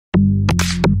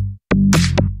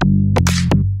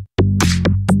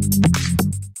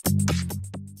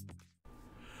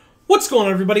What's going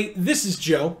on, everybody? This is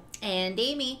Joe. And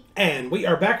Amy. And we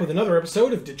are back with another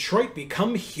episode of Detroit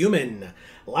Become Human.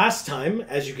 Last time,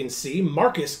 as you can see,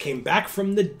 Marcus came back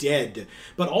from the dead.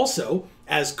 But also,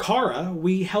 as Kara,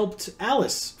 we helped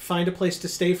Alice find a place to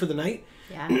stay for the night.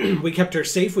 Yeah. We kept her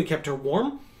safe, we kept her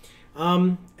warm.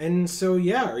 And so,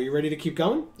 yeah, are you ready to keep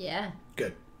going? Yeah.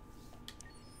 Good.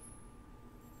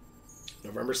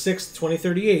 November 6th,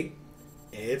 2038.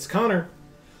 It's Connor.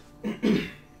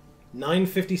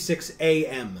 9:56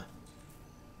 a.m.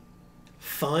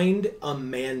 Find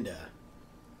Amanda.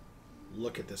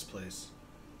 Look at this place.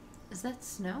 Is that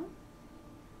snow?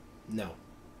 No.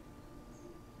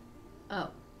 Oh.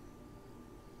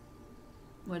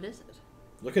 What is it?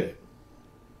 Look at it.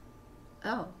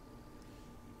 Oh.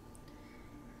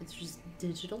 It's just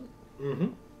digital?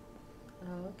 Mm-hmm.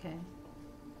 Oh, okay.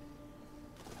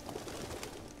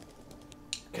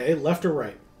 Okay, left or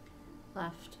right?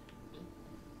 Left.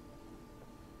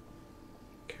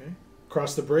 Okay.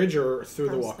 Across the bridge or through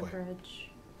the Across walkway?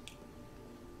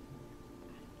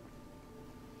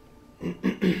 The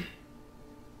bridge.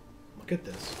 Look at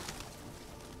this.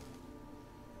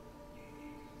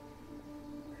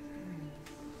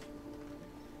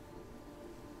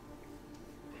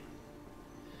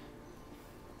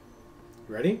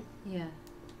 Ready? Yeah.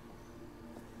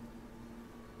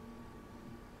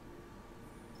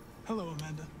 Hello,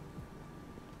 Amanda.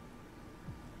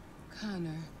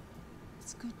 Connor,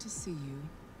 it's good to see you.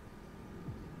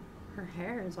 Her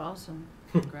hair is awesome.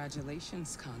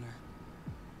 Congratulations, Connor.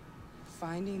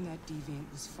 Finding that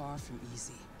deviant was far from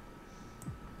easy.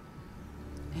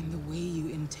 And the way you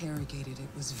interrogated it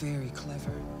was very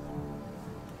clever.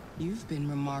 You've been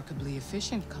remarkably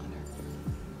efficient, Connor.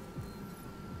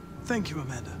 Thank you,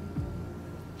 Amanda.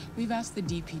 We've asked the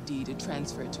DPD to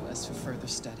transfer it to us for further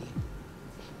study.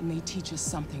 It may teach us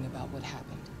something about what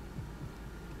happened.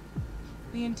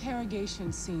 The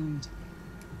interrogation seemed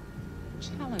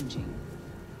challenging.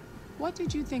 What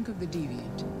did you think of the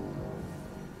deviant?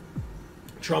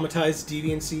 Traumatized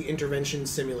deviancy intervention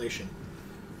simulation.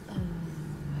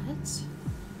 What?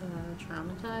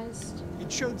 Traumatized?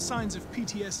 It showed signs of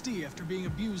PTSD after being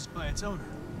abused by its owner.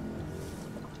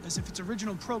 As if its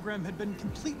original program had been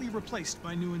completely replaced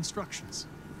by new instructions.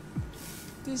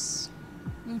 This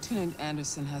Lieutenant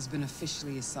Anderson has been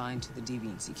officially assigned to the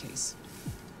deviancy case.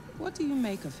 What do you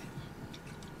make of him?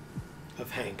 Of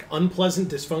Hank. Unpleasant,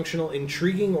 dysfunctional,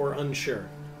 intriguing, or unsure?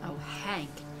 Oh, Hank.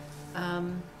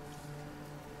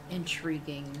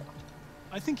 Intriguing.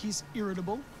 I think he's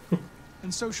irritable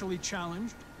and socially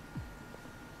challenged.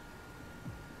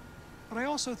 But I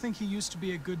also think he used to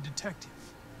be a good detective.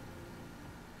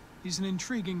 He's an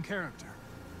intriguing character.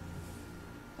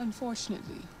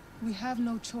 Unfortunately, we have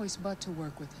no choice but to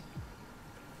work with him.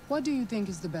 What do you think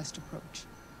is the best approach?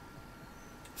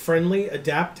 Friendly,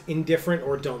 adapt, indifferent,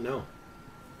 or don't know?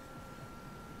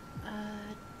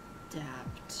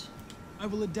 Adapt. I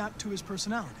will adapt to his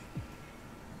personality.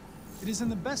 It is in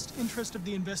the best interest of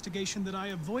the investigation that I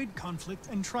avoid conflict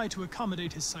and try to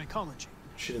accommodate his psychology.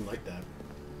 She didn't like that.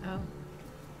 Oh.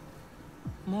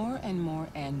 More and more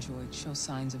androids show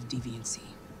signs of deviancy.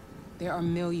 There are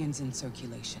millions in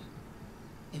circulation.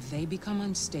 If they become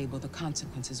unstable, the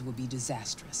consequences will be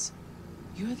disastrous.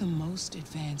 You're the most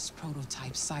advanced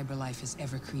prototype CyberLife has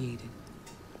ever created.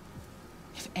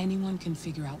 If anyone can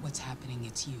figure out what's happening,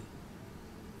 it's you.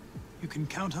 You can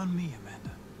count on me,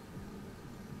 Amanda.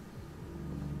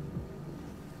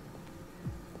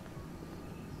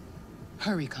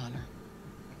 Hurry, Connor.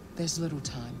 There's little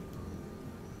time.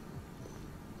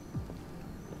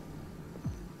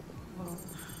 Whoa.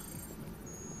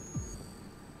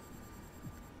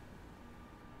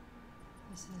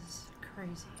 This is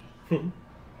crazy.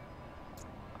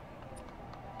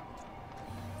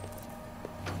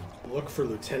 Look for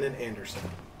Lieutenant Anderson.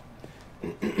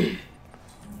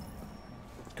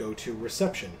 Go to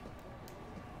reception.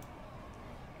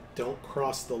 Don't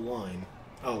cross the line.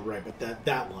 Oh, right, but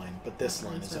that line. But this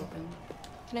line is open.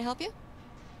 Can I help you?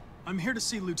 I'm here to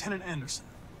see Lieutenant Anderson.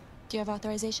 Do you have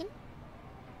authorization?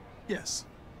 Yes.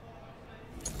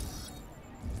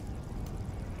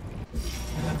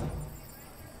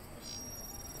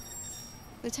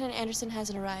 Lieutenant Anderson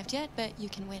hasn't arrived yet, but you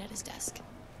can wait at his desk.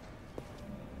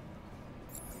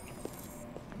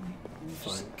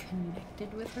 Just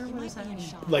connected with her? What does that mean?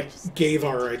 Like, gave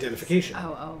our identification.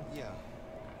 Oh. Yeah.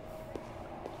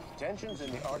 Tensions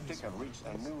in the Arctic have reached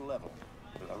a new level.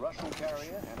 A Russian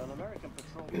carrier and an American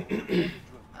patrol boat reported to have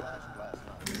crashed last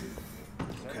night.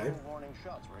 Several warning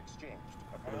shots were exchanged.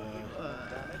 Apparently, no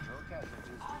damage or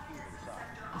casualties to either side.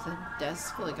 Is that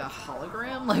desk like a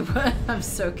hologram? Like, what? I'm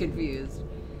so confused.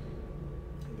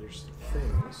 There's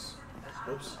things.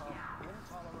 Oops.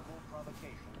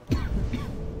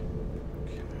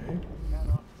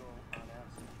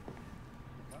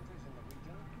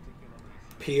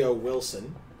 P.O.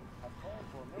 Wilson. have called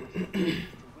for military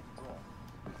troops to withdraw.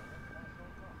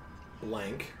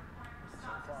 Blank. So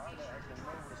far, there has been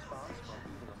no response from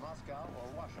either Moscow or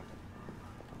Washington.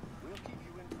 We'll keep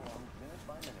you informed minute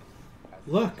by minute as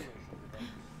the Look. situation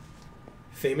develops.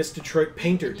 Famous Detroit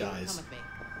painter You can come dies. with me.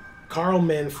 Carl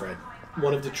Manfred,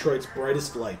 one of Detroit's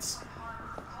brightest lights.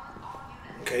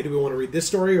 Okay, do we want to read this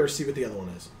story or see what the other one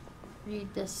is?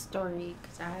 Read this story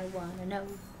because I want to know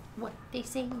what they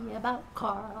say about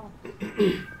Carl.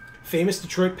 Famous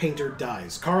Detroit painter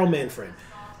dies. Carl Manfred.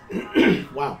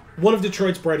 Wow. One of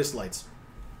Detroit's brightest lights.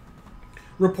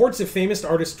 Reports of famous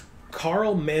artist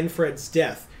Carl Manfred's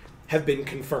death have been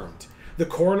confirmed. The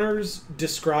coroners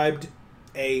described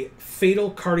a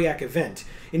fatal cardiac event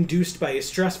induced by a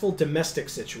stressful domestic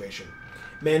situation.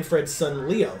 Manfred's son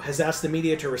Leo has asked the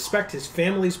media to respect his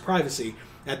family's privacy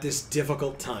at this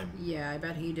difficult time. Yeah, I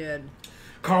bet he did.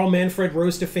 Carl Manfred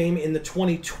rose to fame in the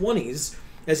 2020s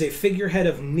as a figurehead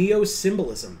of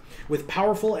neo-symbolism with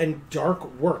powerful and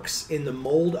dark works in the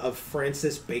mold of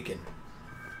Francis Bacon.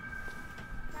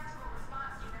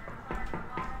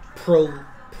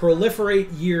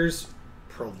 Proliferate years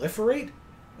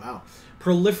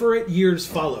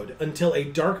followed until a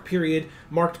dark period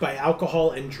marked by alcohol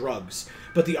and drugs,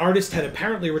 but the artist had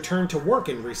apparently returned to work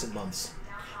in recent months.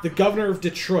 The governor of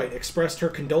Detroit expressed her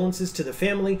condolences to the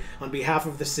family on behalf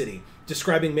of the city,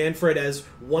 describing Manfred as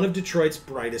one of Detroit's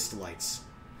brightest lights.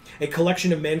 A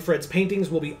collection of Manfred's paintings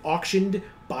will be auctioned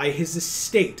by his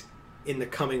estate in the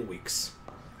coming weeks.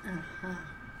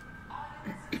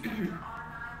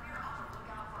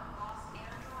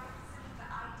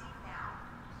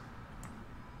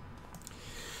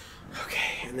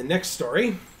 Okay, and the next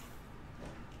story.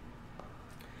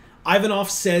 Ivanov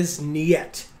says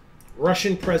Niet.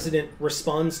 Russian president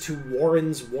responds to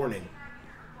Warren's warning.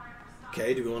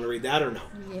 Okay, do we want to read that or no?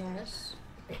 Yes.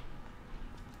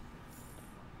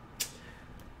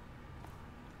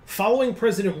 Following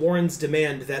President Warren's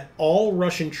demand that all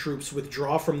Russian troops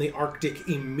withdraw from the Arctic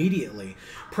immediately,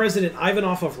 President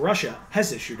Ivanov of Russia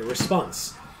has issued a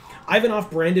response.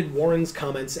 Ivanov branded Warren's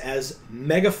comments as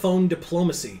megaphone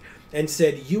diplomacy and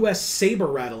said U.S.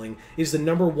 saber-rattling is the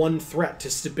 #1 threat to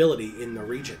stability in the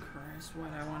region. Christ, why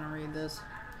do I want to read this?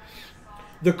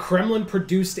 The Kremlin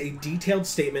produced a detailed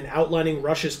statement outlining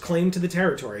Russia's claim to the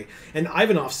territory, and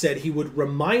Ivanov said he would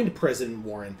remind President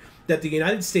Warren that the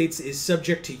United States is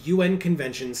subject to UN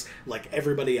conventions like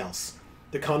everybody else.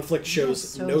 The conflict shows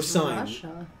So no is sign.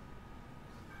 Russia.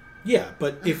 Yeah,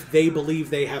 but if they believe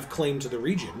they have claim to the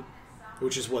region,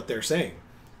 which is what they're saying,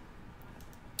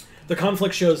 the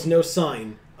conflict shows no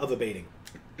sign of abating.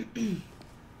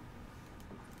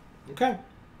 Okay.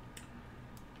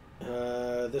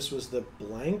 This was the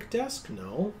blank desk?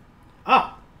 No.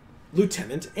 Ah!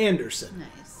 Lieutenant Anderson.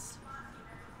 Nice.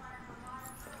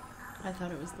 I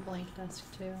thought it was the blank desk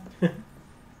too.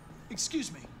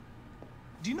 Excuse me.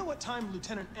 Do you know what time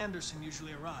Lieutenant Anderson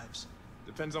usually arrives?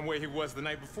 Depends on where he was the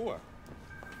night before.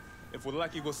 If we're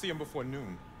lucky, we'll see him before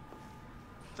noon.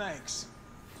 Thanks.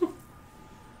 What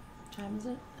time is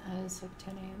it? It's like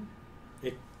 10 a.m.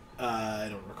 I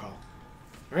don't recall.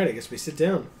 Alright, I guess we sit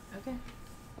down. Okay.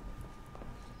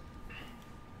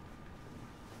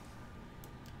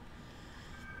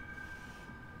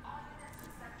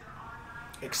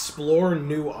 Explore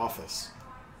new office.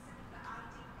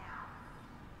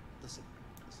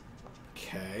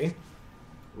 Okay.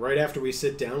 Right after we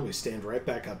sit down, we stand right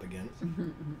back up again.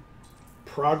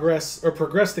 Progress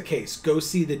the case. Go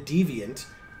see the deviant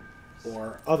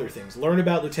or other things. Learn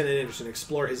about Lieutenant Anderson.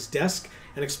 Explore his desk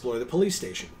and explore the police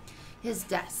station. His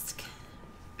desk.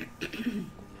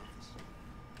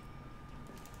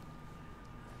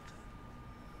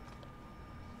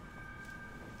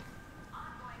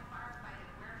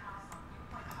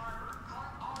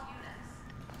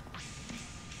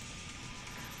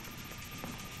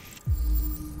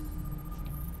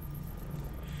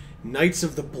 Knights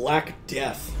of the Black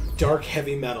Death. Dark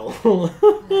heavy metal.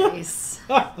 Nice.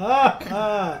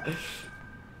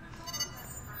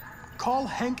 Call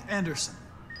Hank Anderson.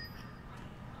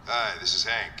 Hi, this is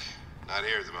Hank. Not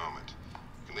here at the moment.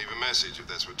 You can leave a message if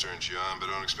that's what turns you on, but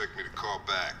don't expect me to call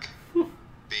back.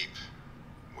 Beep.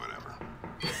 Whatever.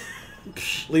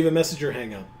 Leave a message or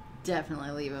hang up.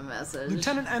 Definitely leave a message.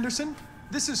 Lieutenant Anderson,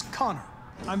 this is Connor.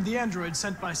 I'm the android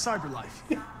sent by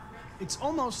CyberLife. It's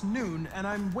almost noon, and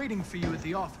I'm waiting for you at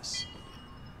the office.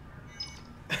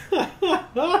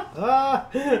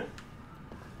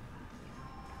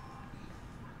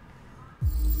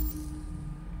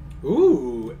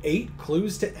 Ooh, 8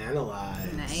 clues to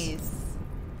analyze. Nice.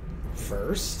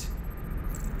 First,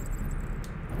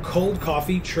 cold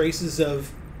coffee, traces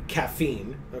of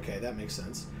caffeine. Okay, that makes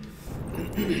sense.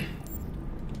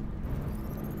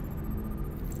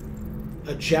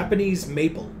 A Japanese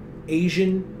maple.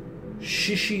 Asian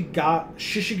Shishigashira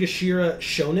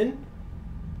Shonen.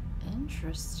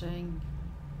 Interesting.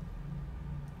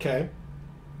 Okay.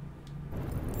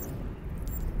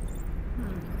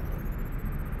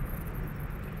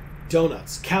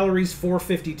 Donuts. Calories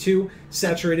 452,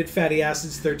 saturated fatty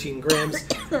acids 13 grams,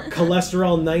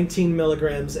 cholesterol 19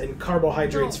 milligrams, and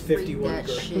carbohydrates Don't 51 read that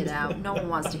grams. shit out. No one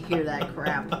wants to hear that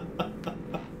crap. No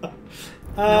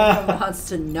one wants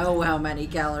to know how many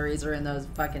calories are in those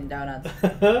fucking donuts.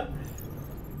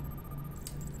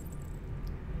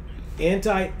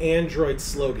 Anti-Android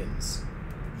slogans.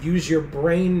 Use your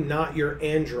brain, not your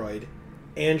Android.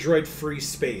 Android-free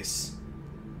space.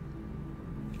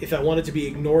 If I wanted to be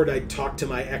ignored, I'd talk to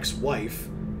my ex-wife.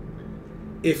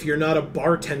 If you're not a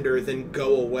bartender, then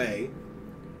go away.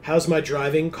 How's my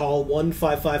driving? Call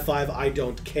 1555 I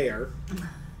don't care.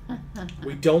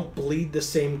 We don't bleed the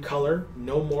same color.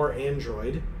 No more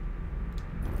Android.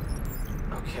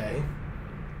 Okay.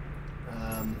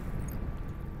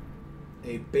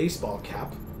 A baseball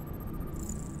cap.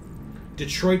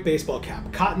 Detroit baseball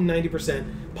cap. Cotton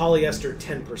 90%, polyester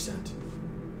 10%.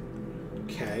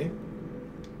 Okay.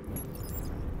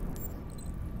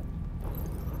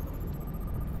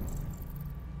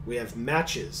 We have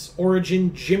matches.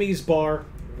 Origin, Jimmy's Bar,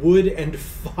 wood, and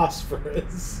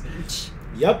phosphorus.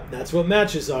 Yep, that's what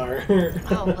matches are.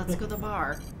 Oh, let's go to the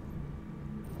bar.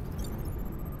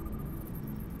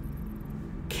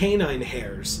 Canine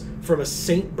hairs from a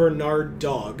Saint Bernard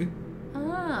dog.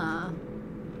 Ah.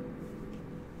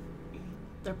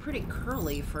 They're pretty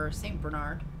curly for a Saint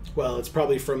Bernard. Well, it's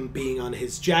probably from being on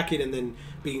his jacket and then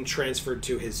being transferred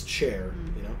to his chair,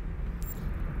 you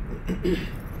know?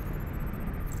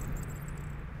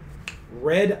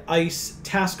 Red Ice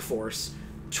Task Force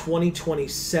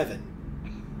 2027.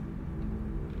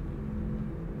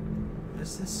 What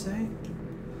does this say?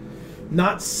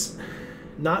 Not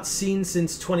seen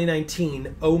since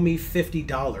 2019. Owe me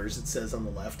 $50, it says on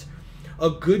the left. A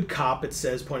good cop, it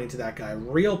says, pointing to that guy.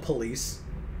 Real police,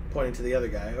 pointing to the other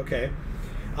guy. Okay.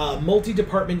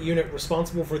 Multi-department unit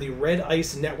responsible for the Red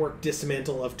Ice Network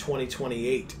dismantle of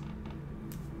 2028.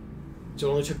 So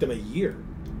it only took them a year.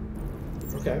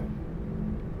 Okay.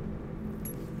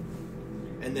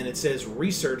 And then it says,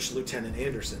 research Lieutenant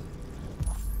Anderson.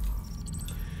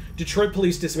 Detroit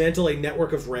police dismantle a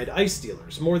network of red ice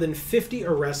dealers. More than 50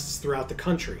 arrests throughout the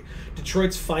country.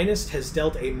 Detroit's Finest has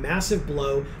dealt a massive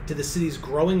blow to the city's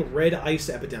growing red ice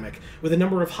epidemic, with a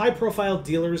number of high-profile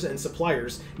dealers and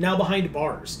suppliers now behind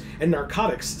bars, and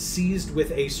narcotics seized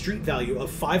with a street value of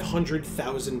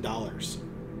 $500,000.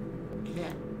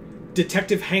 Yeah.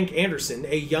 Detective Hank Anderson,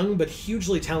 a young but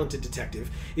hugely talented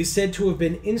detective, is said to have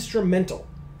been instrumental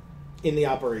in the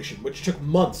operation, which took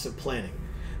months of planning.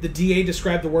 The DA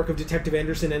described the work of Detective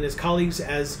Anderson and his colleagues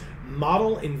as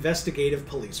model investigative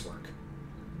police work.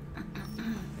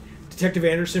 Detective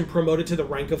Anderson promoted to the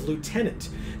rank of lieutenant,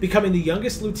 becoming the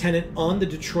youngest lieutenant on the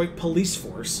Detroit police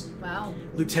force. Wow.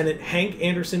 Lieutenant Hank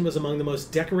Anderson was among the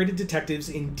most decorated detectives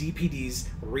in DPD's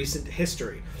recent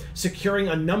history, securing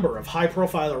a number of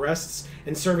high-profile arrests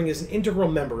and serving as an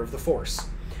integral member of the force.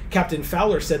 Captain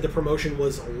Fowler said the promotion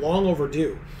was long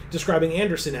overdue, describing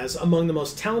Anderson as among the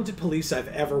most talented police I've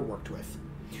ever worked with.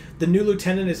 The new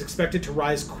lieutenant is expected to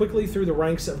rise quickly through the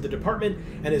ranks of the department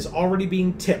and is already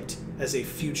being tipped as a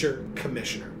future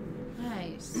commissioner.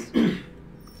 Nice.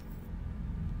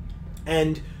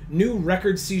 And new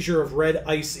record seizure of red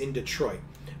ice in Detroit.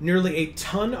 Nearly a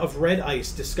ton of red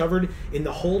ice discovered in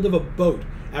the hold of a boat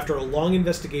after a long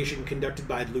investigation conducted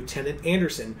by Lieutenant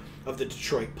Anderson of the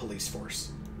Detroit Police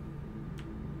Force.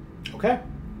 Okay.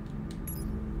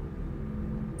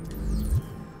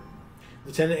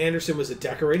 Lieutenant Anderson was a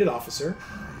decorated officer.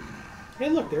 Hey,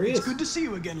 look, there he is. It's good to see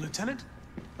you again, Lieutenant.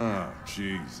 Oh,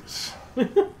 Jesus.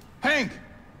 Hank!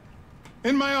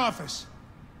 In my office.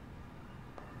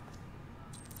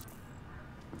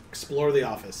 Explore the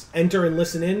office. Enter and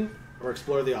listen in, or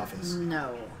explore the office.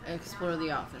 No, explore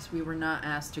the office. We were not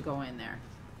asked to go in there.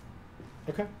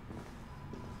 Okay.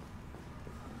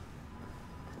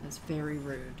 That's very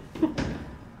rude.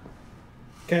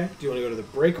 Okay. Do you want to go to the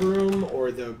break room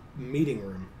or the meeting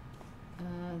room? The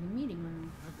meeting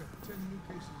room. I've got 10 new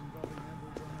cases involving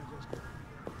androids on my desk.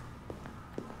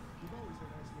 You've always had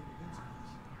isolated incidents.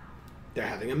 They're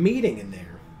having a meeting in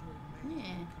there. Yeah.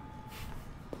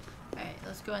 Alright,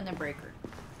 let's go in the breaker.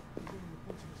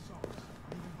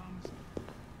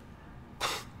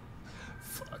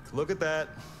 Fuck, look at that.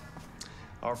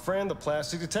 Our friend, the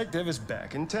plastic detective, is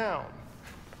back in town.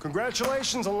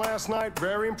 Congratulations on last night.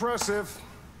 Very impressive.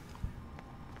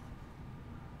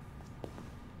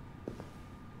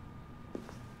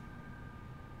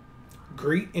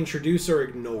 Greet, introduce, or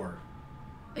ignore?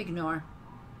 Ignore.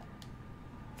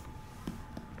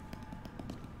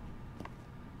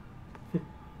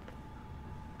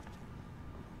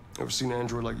 Never seen an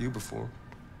android like you before.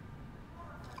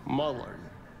 Model are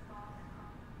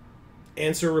you?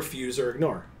 Answer, refuse, or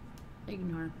ignore?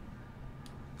 Ignore.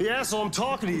 Hey, asshole, I'm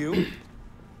talking to you.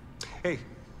 Hey,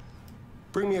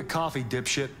 bring me a coffee,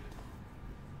 dipshit.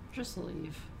 Just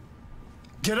leave.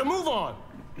 Get a move on!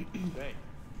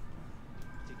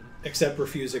 Accept,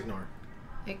 refuse, ignore.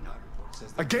 Ignore.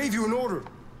 I gave you an order.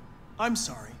 I'm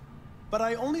sorry, but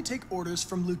I only take orders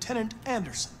from Lieutenant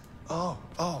Anderson. Oh.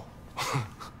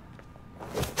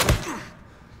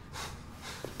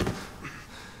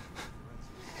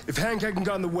 If Hank hadn't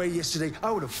gotten in the way yesterday, I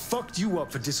would have fucked you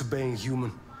up for disobeying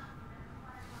human.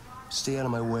 Stay out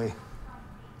of my way.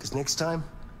 Because next time,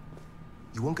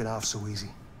 you won't get off so easy.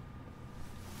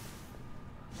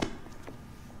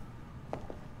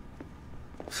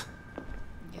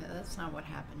 Yeah, that's not what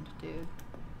happened, dude.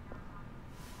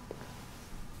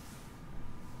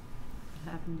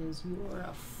 What happened is you were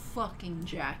a fucking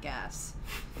jackass.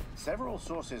 Several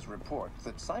sources report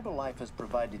that CyberLife has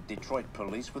provided Detroit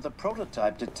police with a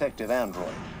prototype detective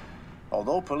android.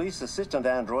 Although police assistant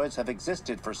androids have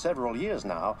existed for several years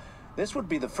now, this would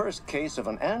be the first case of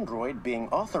an android being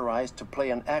authorized to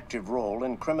play an active role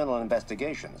in criminal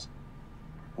investigations.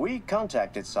 We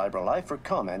contacted CyberLife for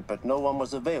comment, but no one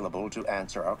was available to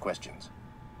answer our questions.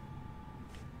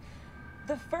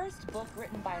 The first book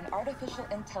written by an artificial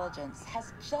intelligence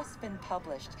has just been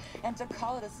published, and to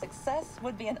call it a success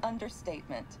would be an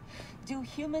understatement. Do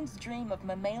Humans Dream of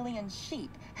Mammalian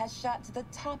Sheep has shot to the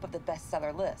top of the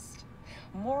bestseller list.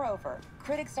 Moreover,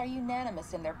 critics are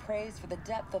unanimous in their praise for the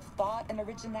depth of thought and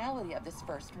originality of this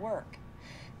first work.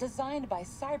 Designed by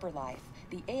CyberLife,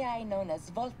 the AI known as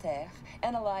Voltaire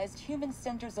analyzed human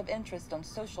centers of interest on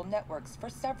social networks for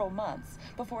several months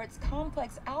before its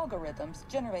complex algorithms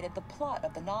generated the plot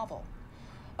of the novel.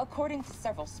 According to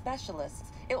several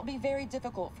specialists, it will be very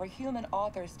difficult for human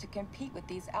authors to compete with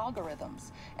these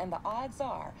algorithms, and the odds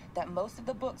are that most of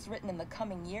the books written in the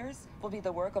coming years will be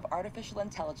the work of artificial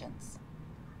intelligence.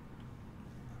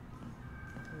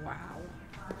 Wow.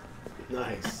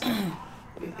 Nice. I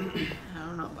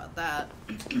don't know about that.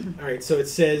 All right, so it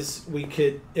says we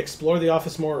could explore the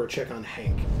office more or check on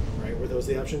Hank, right? Were those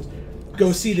the options?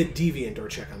 Go see the deviant or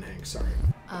check on Hank, sorry.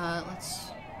 Let's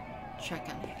check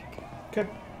on Hank. Okay.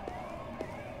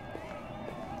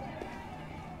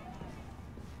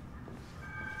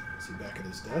 Is he back at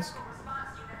his desk?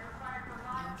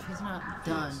 If he's not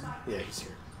done. Yeah, he's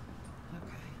here.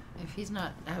 Okay. If he's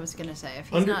not, I was gonna say, if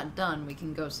he's not done, we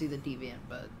can go see the deviant,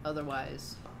 but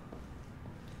otherwise.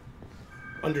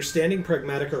 Understanding,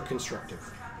 pragmatic, or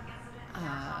constructive?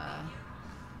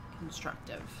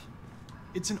 Constructive.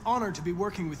 It's an honor to be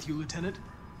working with you, Lieutenant.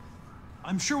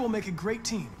 I'm sure we'll make a great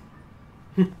team.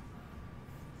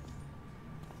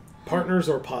 Partners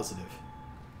or positive?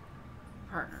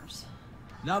 Partners.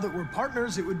 Now that we're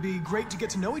partners, it would be great to get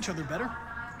to know each other better.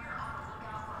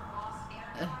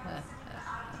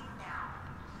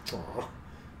 Aww.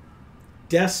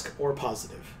 Desk or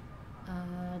positive?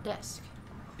 Desk.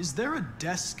 Is there a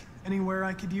desk anywhere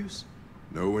I could use?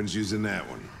 No one's using that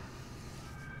one.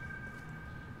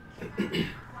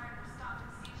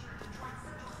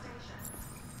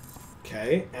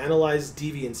 Okay. Analyze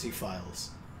deviancy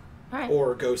files. All right.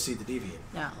 Or go see the deviant.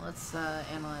 Now, let's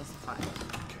analyze the file.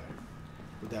 Okay.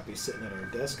 Would that be sitting at our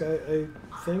desk, I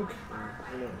think? Or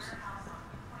who knows?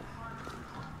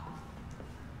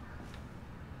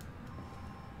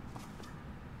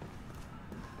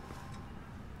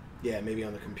 Yeah, maybe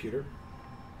on the computer.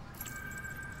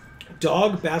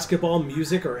 Dog, basketball,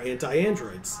 music, or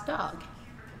anti-androids? Dog.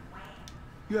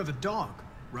 You have a dog,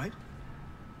 right?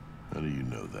 How do you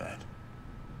know that?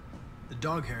 The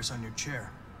dog hair's on your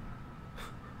chair.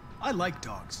 I like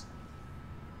dogs.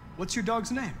 What's your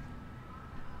dog's name?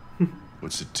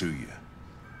 What's it to you?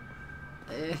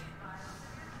 Eh.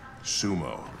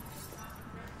 Sumo.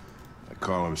 I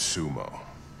call him Sumo.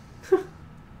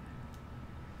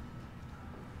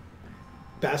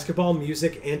 Basketball,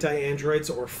 music,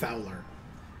 anti-androids, or Fowler?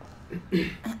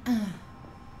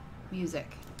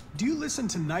 Music. Do you listen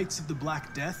to Knights of the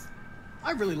Black Death?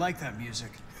 I really like that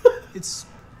music. It's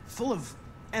full of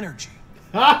energy.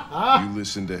 You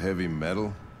listen to heavy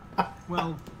metal?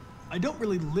 Well, I don't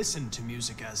really listen to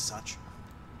music as such,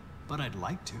 but I'd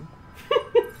like to.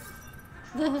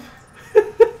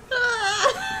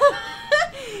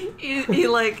 He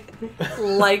like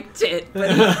liked it,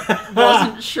 but he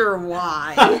wasn't sure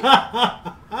why.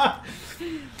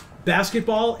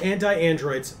 Basketball,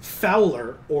 anti-androids,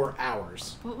 Fowler, or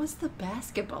ours? What was the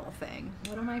basketball thing?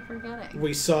 What am I forgetting?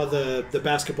 We saw the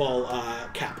basketball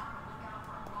cap.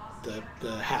 The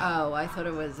hat. Oh, I thought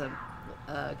it was a...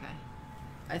 okay.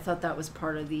 I thought that was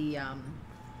part of the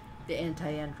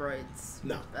anti-androids.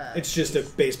 No, it's just a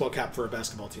baseball cap for a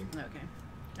basketball team. Okay.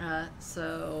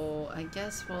 So I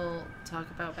guess we'll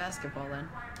talk about basketball then.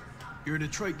 You're a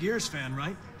Detroit Gears fan,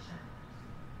 right?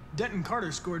 Denton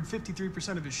Carter scored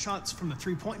 53% of his shots from the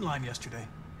three-point line yesterday.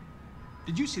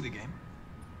 Did you see the game?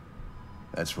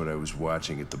 That's what I was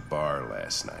watching at the bar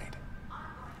last night.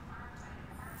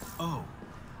 Oh.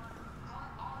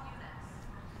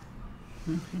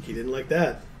 He didn't like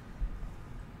that.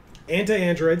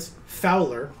 Anti-androids,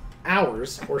 Fowler,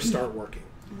 ours, or start working.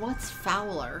 What's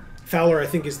Fowler? Fowler, I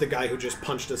think, is the guy who just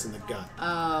punched us in the gut.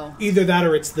 Oh. Either that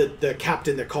or it's the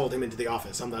captain that called him into the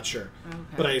office. I'm not sure. Okay.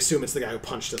 But I assume it's the guy who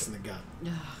punched us in the gut.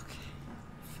 Okay.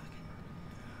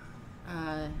 Fuck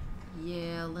it.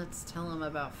 Yeah, let's tell him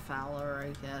about Fowler, I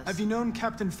guess. Have you known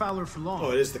Captain Fowler for long?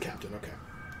 Oh, it is the captain. Okay.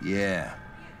 Yeah.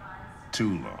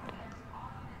 Too long.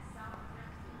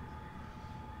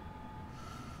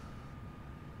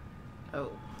 Oh.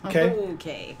 Okay.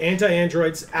 Okay.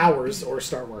 Anti-androids, ours, or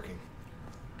start working.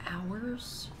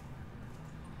 Hours?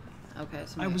 Okay,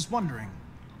 so I was wondering,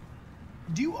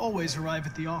 do you always arrive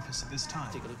at the office at this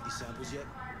time? Take a look at these samples yet?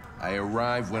 I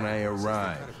arrive when I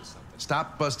arrive.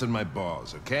 Stop busting my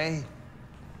balls, okay?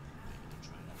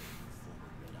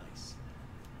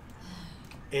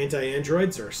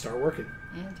 Anti-androids, or start working.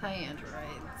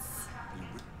 Anti-androids.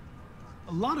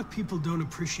 A lot of people don't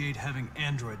appreciate having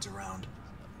androids around.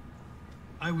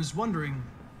 I was wondering,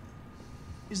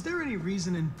 is there any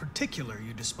reason in particular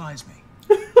you despise me?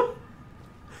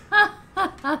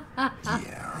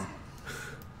 Yeah.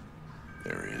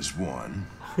 There is one.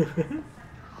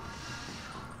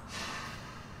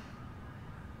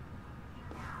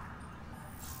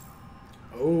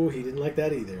 Oh, he didn't like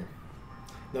that either.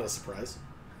 Not a surprise.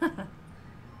 All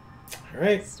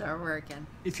right. Start working.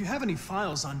 If you have any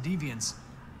files on deviants,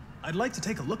 I'd like to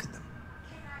take a look at them.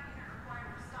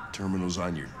 Terminal's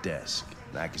on your desk.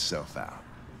 Knock yourself out.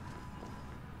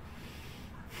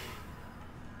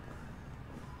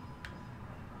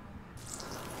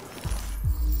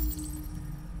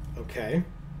 Okay.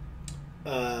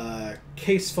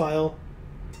 Case file.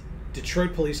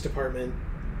 Detroit Police Department.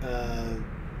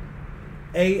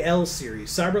 AL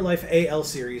series. CyberLife AL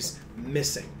series.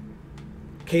 Missing.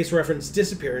 Case reference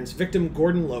disappearance. Victim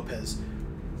Gordon Lopez.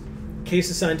 Case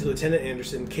assigned to Lieutenant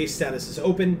Anderson. Case status is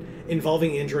open.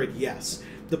 Involving android, yes.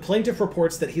 The plaintiff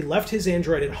reports that he left his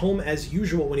android at home as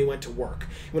usual when he went to work.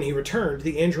 When he returned,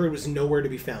 the android was nowhere to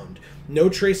be found. No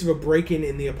trace of a break-in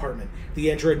in the apartment.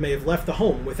 The android may have left the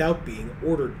home without being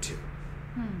ordered to.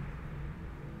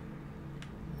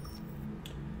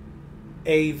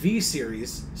 A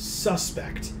V-series,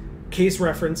 suspect. Case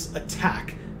reference,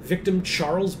 attack. Victim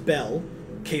Charles Bell.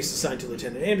 Case assigned to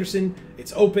Lieutenant Anderson.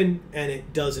 It's open, and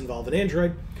it does involve an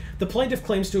android. The plaintiff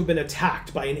claims to have been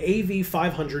attacked by an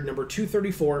AV-500 number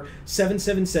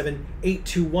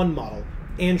 234-777-821 model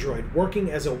android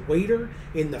working as a waiter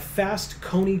in the Fast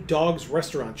Coney Dogs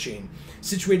restaurant chain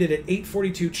situated at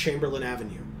 842 Chamberlain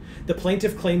Avenue. The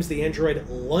plaintiff claims the android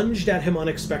lunged at him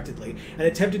unexpectedly and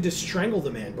attempted to strangle the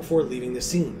man before leaving the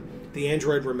scene. The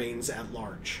android remains at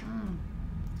large.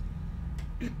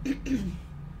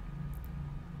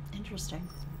 Interesting.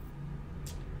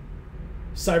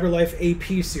 CyberLife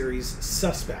AP series,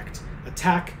 suspect.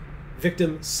 Attack.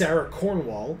 Victim Sarah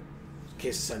Cornwall.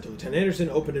 Case assigned to Lieutenant Anderson,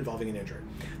 open involving an android.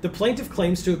 The plaintiff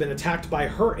claims to have been attacked by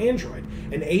her android,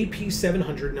 an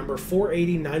AP-700 number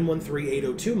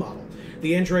 480-913-802 model.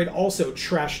 The android also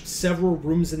trashed several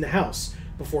rooms in the house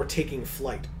before taking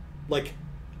flight. Like,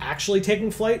 actually taking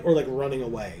flight or like running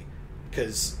away?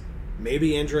 Because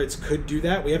maybe androids could do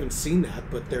that. We haven't seen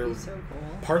that, but they're So cool.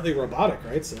 partly robotic,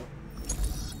 right? So.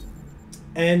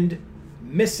 And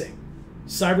missing.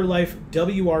 CyberLife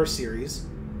WR series.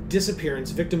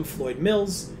 Disappearance. Victim Floyd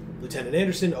Mills. Lieutenant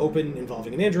Anderson. Open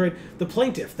involving an android. The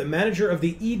plaintiff, the manager of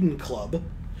the Eden Club,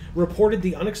 reported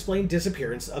the unexplained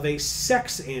disappearance of a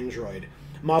sex android.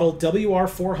 Model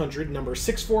WR400 number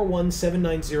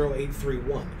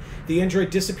 641790831. The android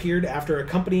disappeared after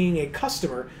accompanying a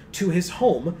customer to his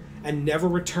home and never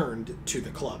returned to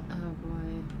the club. Oh boy.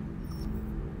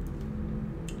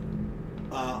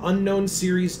 Unknown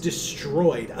series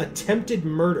destroyed. Attempted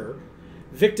murder.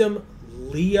 Victim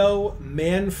Leo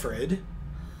Manfred.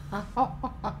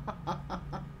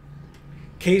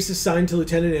 Case assigned to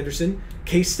Lieutenant Anderson.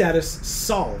 Case status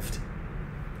solved.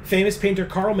 Famous painter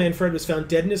Carl Manfred was found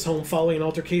dead in his home following an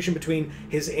altercation between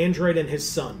his android and his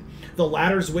son. The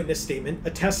latter's witness statement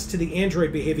attests to the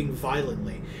android behaving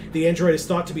violently. The android is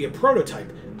thought to be a prototype,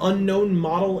 unknown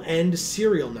model and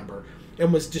serial number,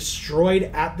 and was destroyed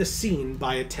at the scene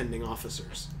by attending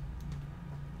officers.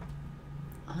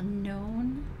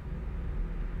 Unknown?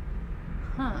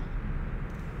 Huh.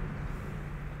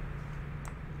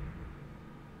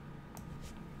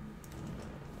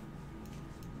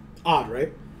 Odd,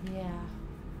 right? Yeah.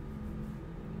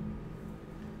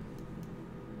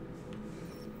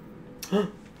 Huh.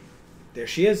 There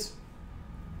she is.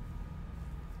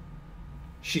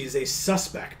 She's a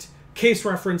suspect. Case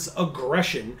reference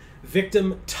aggression.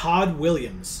 Victim Todd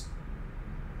Williams.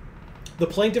 The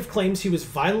plaintiff claims he was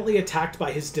violently attacked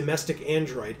by his domestic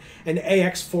android, an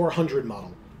AX400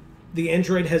 model. The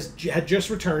android had just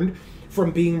returned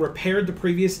from being repaired the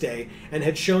previous day and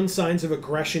had shown signs of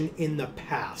aggression in the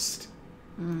past.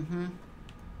 Mm-hmm.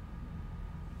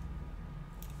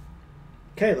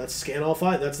 Okay, let's scan all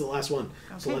files. That's the last one.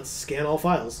 Okay. So let's scan all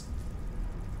files.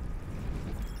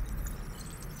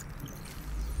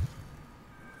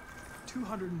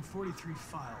 "243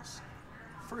 files.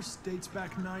 First dates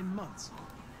back 9 months.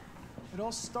 It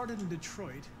all started in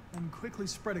Detroit and quickly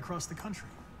spread across the country.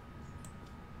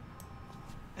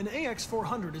 An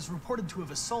AX400 is reported to have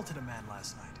assaulted a man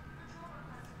last night.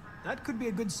 That could be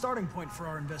a good starting point for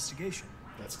our investigation."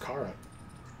 That's Kara.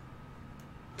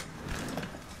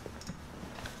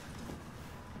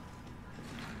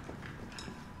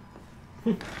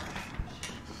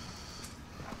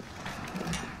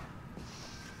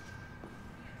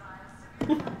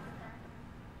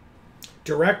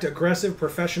 Direct, aggressive,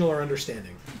 professional, or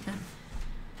understanding?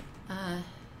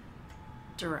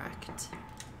 Direct.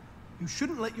 "You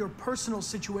shouldn't let your personal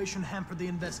situation hamper the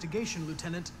investigation,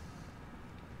 Lieutenant."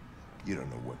 You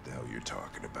don't know what the hell you're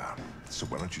talking about. So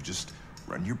why don't you just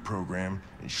run your program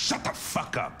and shut the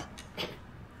fuck up?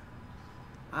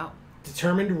 Wow.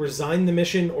 Determined to resign the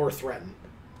mission or threaten?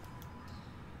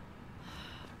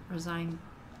 Resign.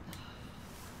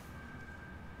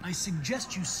 "I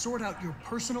suggest you sort out your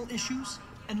personal issues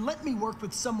and let me work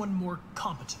with someone more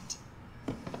competent."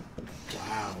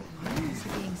 Wow. Why is he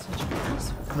being such an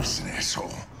asshole? Listen,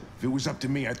 asshole. If it was up to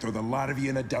me, I'd throw the lot of you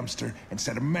in a dumpster and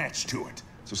set a match to it.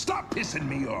 So stop pissing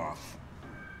me off.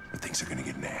 Or things are gonna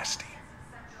get nasty.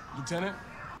 Lieutenant,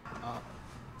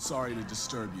 sorry to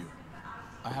disturb you.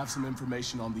 I have some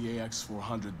information on the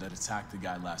AX400 that attacked the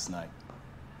guy last night.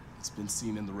 It's been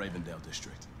seen in the Ravendale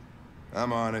district.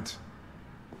 I'm on it.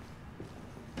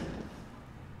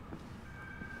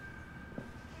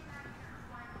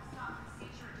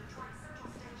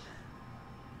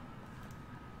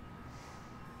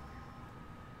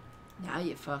 Now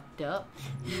you fucked up.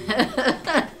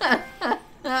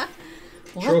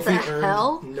 What Trophy the earned,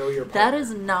 hell? know your partner. That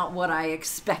is not what I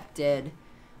expected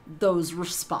those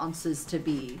responses to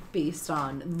be based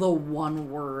on the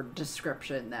one-word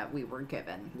description that we were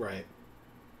given. Right.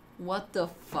 What the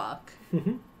fuck?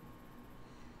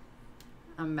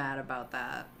 I'm mad about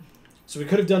that. So we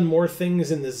could have done more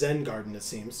things in the Zen Garden, it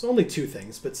seems. Only 2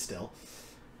 things, but still.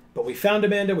 But we found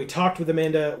Amanda, we talked with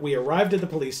Amanda, we arrived at the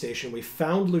police station, we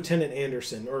found Lieutenant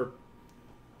Anderson, or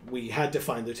we had to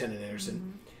find Lieutenant Anderson.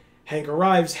 Mm-hmm. Hank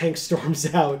arrives, Hank storms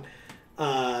out.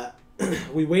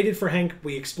 We waited for Hank,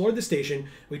 we explored the station,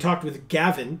 we talked with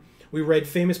Gavin, we read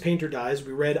Famous Painter Dies,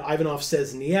 we read Ivanov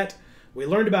Says Niet, we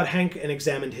learned about Hank and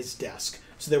examined his desk.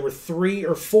 So there were 3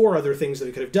 or 4 other things that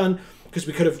we could have done, because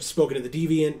we could have spoken to the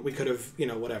Deviant, we could have,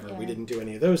 whatever. Yeah. We didn't do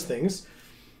any of those things.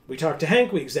 We talked to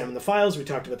Hank, we examined the files, we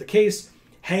talked about the case.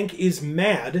 Hank is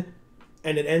mad,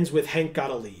 and it ends with Hank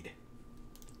got a lead.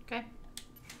 Okay.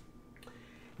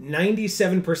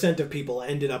 97% of people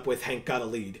ended up with Hank got a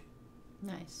lead.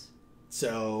 Nice.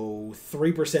 So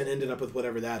 3% ended up with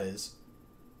whatever that is.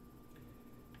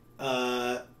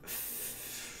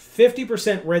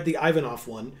 50% read the Ivanov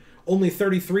one. Only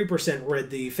 33% read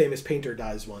the Famous Painter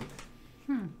Dies one.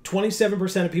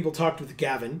 27% of people talked with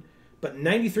Gavin, but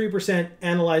 93%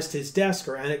 analyzed his desk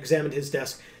or examined his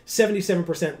desk.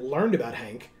 77% learned about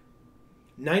Hank.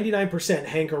 99%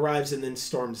 Hank arrives and then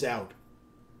storms out.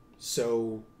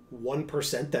 So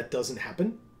 1% that doesn't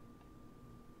happen.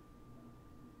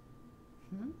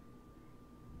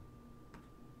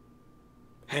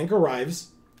 Hank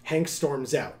arrives, Hank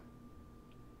storms out.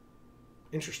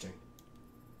 Interesting.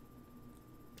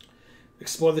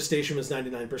 Explore the station was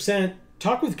 99%.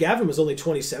 Talk with Gavin was only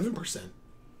 27%.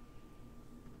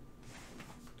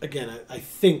 Again, I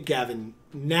think Gavin...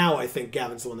 Now I think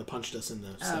Gavin's the one that punched us in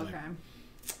the stomach. Okay.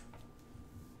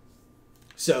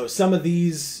 So some of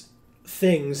these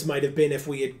things might have been if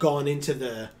we had gone into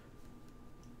the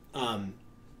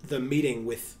the meeting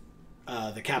with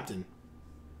the captain.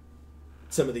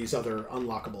 Some of these other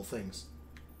unlockable things.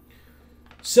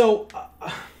 So,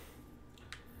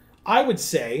 I would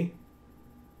say...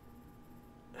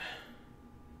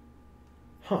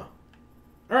 Huh.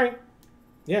 Alright.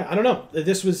 Yeah, I don't know.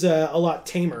 This was a lot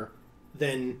tamer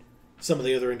than some of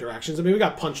the other interactions. I mean, we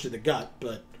got punched in the gut,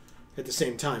 but at the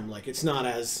same time, like, it's not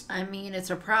as... I mean, it's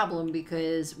a problem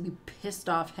because we pissed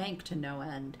off Hank to no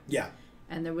end. Yeah.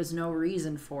 And there was no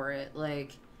reason for it.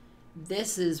 Like,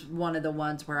 this is one of the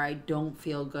ones where I don't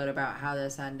feel good about how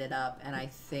this ended up, and I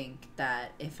think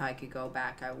that if I could go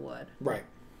back, I would. Right.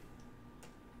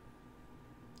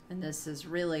 And this is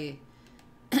really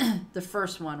the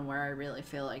first one where I really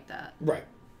feel like that. Right.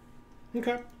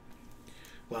 Okay.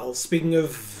 Well, speaking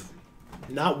of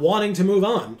not wanting to move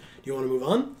on, do you want to move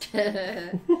on?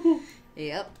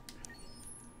 Yep.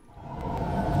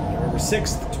 November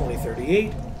 6th,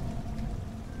 2038.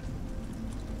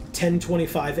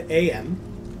 10:25 a.m.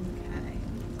 Okay.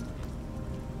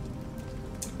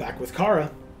 Back with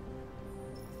Kara.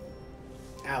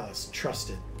 Alice,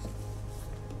 trusted.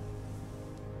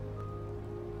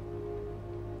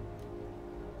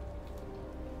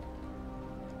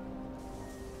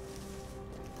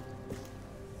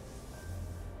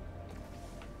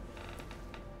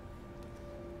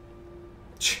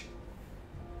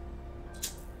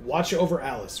 Watch over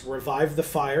Alice. Revive the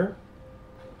fire.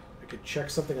 I could check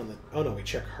something on the... Oh, no, we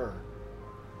check her.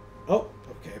 Oh,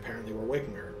 okay. Apparently we're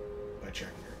waking her by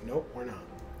checking her. Nope, we're not.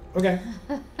 Okay.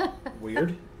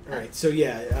 Weird. All right, so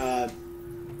yeah.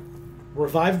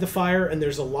 Revive the fire, and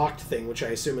there's a locked thing, which I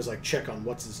assume is like check on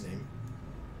what's his name?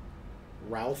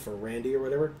 Ralph or Randy or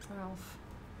whatever? Ralph.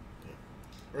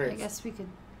 Yeah. Right. I guess we could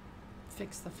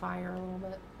fix the fire a little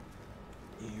bit.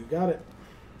 You got it.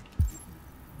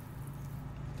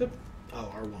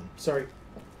 Oh, R1. Sorry.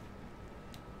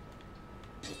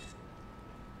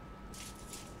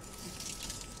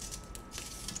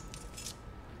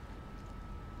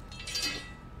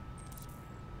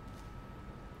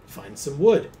 Find some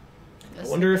wood. Yes, I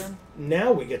wonder if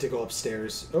now we get to go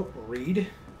upstairs. Oh, read. What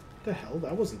the hell?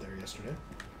 That wasn't there yesterday.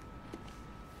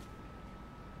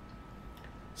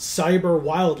 Cyber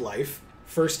wildlife.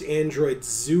 First Android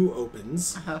zoo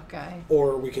opens. Okay.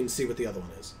 Or we can see what the other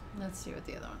one is. Let's see what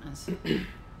the other one is.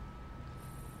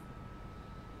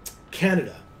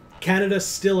 Canada. Canada's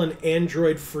still an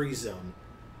Android-free zone.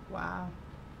 Wow.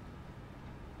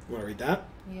 You want to read that?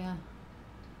 Yeah.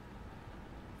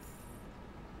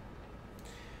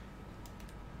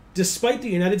 Despite the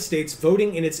United States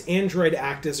voting in its Android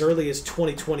Act as early as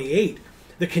 2028,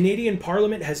 the Canadian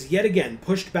Parliament has yet again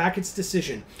pushed back its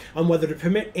decision on whether to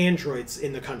permit androids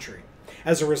in the country.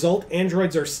 As a result,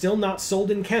 androids are still not sold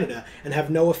in Canada and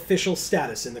have no official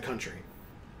status in the country.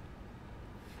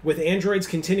 With androids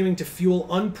continuing to fuel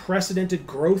unprecedented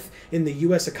growth in the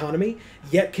U.S. economy,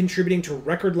 yet contributing to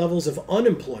record levels of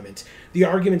unemployment, the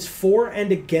arguments for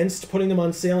and against putting them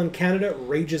on sale in Canada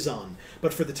rages on.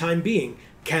 But for the time being,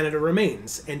 Canada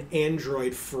remains an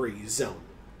Android-free zone.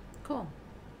 Cool.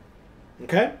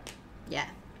 Okay? Yeah.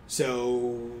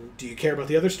 So, do you care about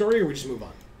the other story, or we just move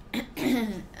on?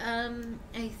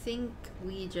 I think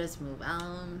we just move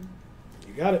on.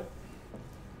 You got it.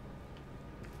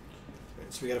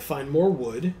 Right, so we got to find more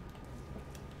wood.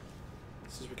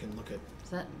 This is we can look at. Is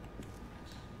that?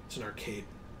 It's an arcade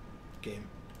game.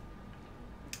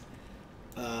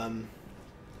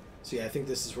 So yeah, I think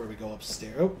this is where we go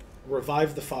upstairs. Oh,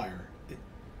 revive the fire.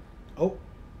 Oh.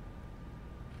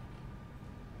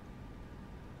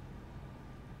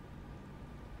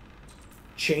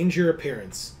 Change your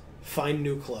appearance. Find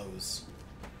new clothes.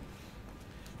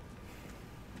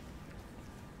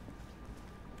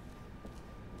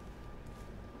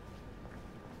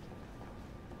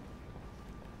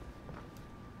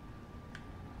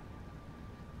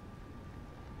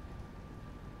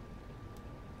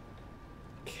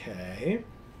 Okay.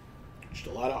 Just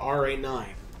a lot of RA9.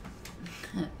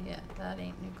 Yeah, that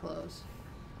ain't new clothes.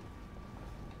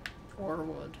 Or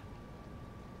wood.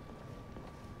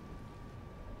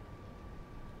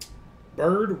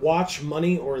 Bird, watch,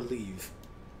 money, or leave.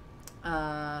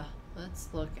 Let's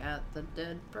look at the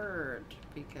dead bird,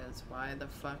 because why the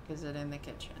fuck is it in the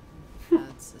kitchen?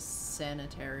 That's a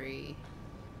sanitary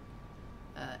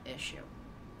issue.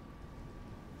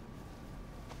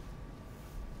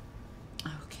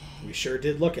 Okay. We sure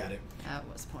did look at it. That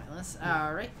was pointless.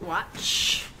 Alright,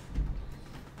 watch.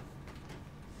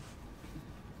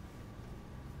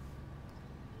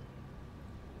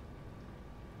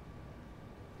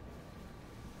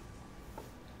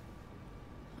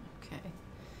 Okay.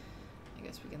 I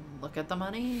guess we can look at the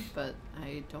money, but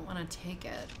I don't want to take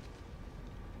it.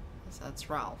 'Cause that's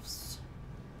Ralph's.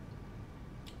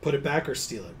 Put it back or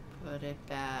steal it? Put it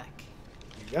back.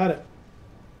 You got it.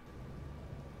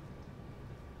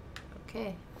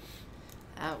 Okay.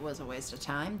 That was a waste of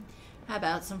time. How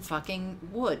about some fucking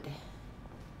wood?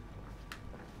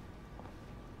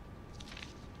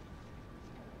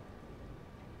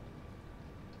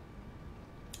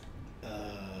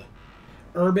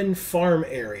 Urban farm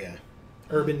area.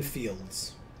 Urban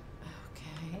fields.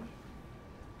 Okay.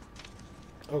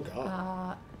 Oh,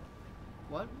 God.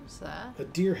 What was that? A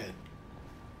deer head.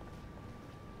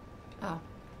 Oh.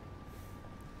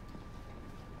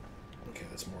 Okay,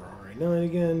 that's more RA9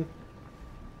 again.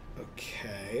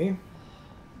 Okay.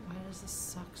 Why does this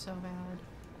suck so bad?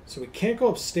 So we can't go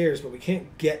upstairs, but we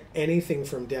can't get anything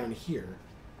from down here.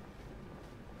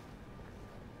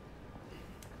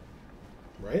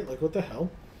 Right? Like, what the hell?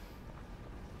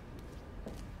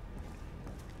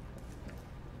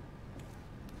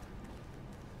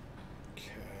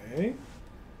 Okay.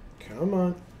 Come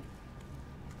on.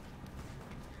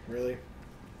 Really?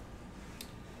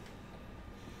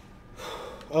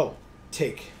 Oh,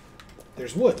 take.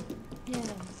 There's wood. Yeah.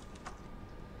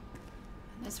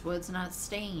 This wood's not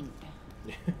stained.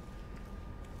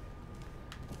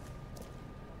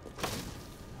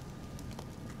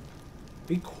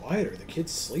 Be quieter. The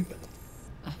kid's sleeping.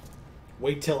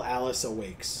 Wait till Alice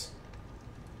awakes.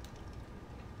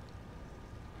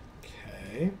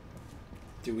 Okay.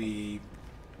 Do we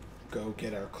go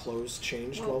get our clothes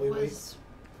changed while we wait?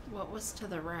 What was to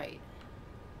the right?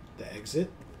 The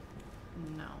exit?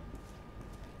 No.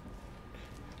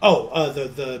 Oh,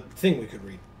 the thing we could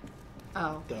read.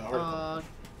 Oh. The article.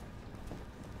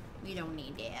 We don't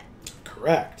need that.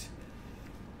 Correct.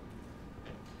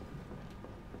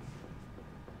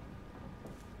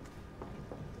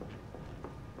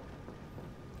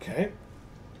 Okay.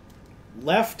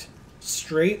 Left,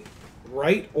 straight,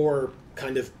 right, or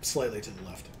kind of slightly to the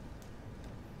left?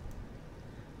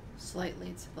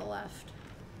 Slightly to the left.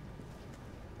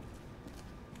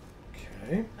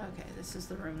 Okay. Okay, this is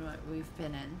the room that we've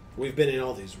been in. We've been in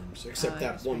all these rooms, except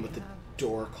that yes, one we with the have.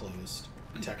 door closed,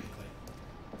 technically.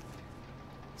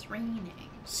 It's raining.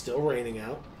 Still raining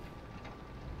out.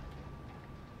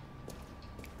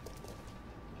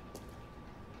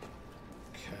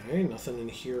 Okay, nothing in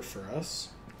here for us.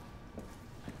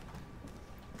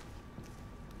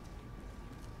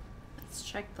 Let's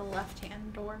check the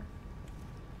left-hand door.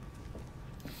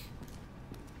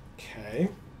 Okay.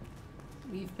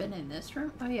 We've been in this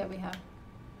room? Oh, yeah, we have.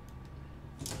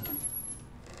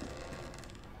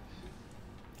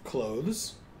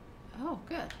 Clothes. Oh,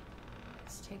 good.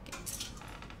 Let's take it.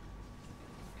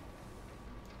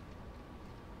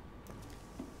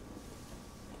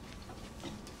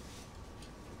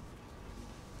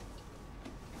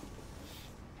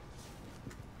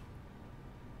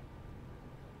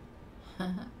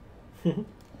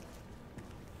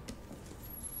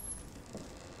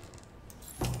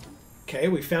 Okay,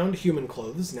 we found human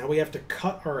clothes. Now we have to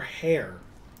cut our hair.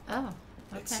 Oh,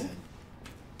 It okay. said.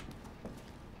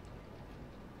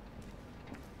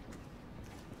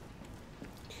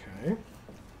 Okay.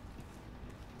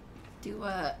 Do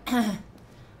a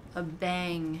a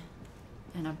bang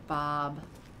and a bob.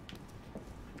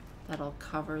 That'll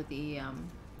cover the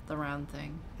round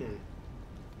thing. Hmm.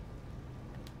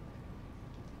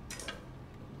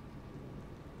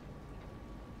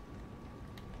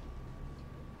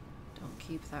 Don't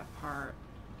keep that part.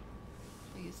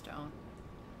 Please don't.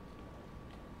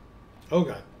 Oh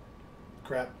god.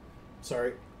 Crap.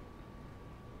 Sorry.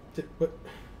 What?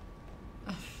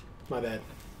 My bad.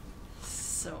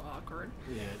 So awkward.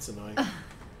 Yeah, it's annoying.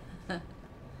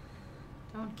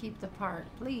 Don't keep the part,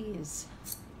 please.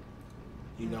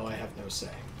 You know I have no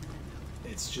say.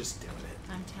 It's just doing it.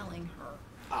 I'm telling her.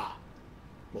 Ah.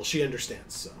 Well, she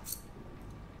understands, so.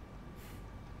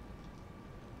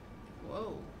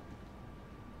 Whoa.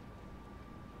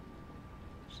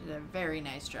 She did a very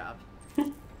nice job.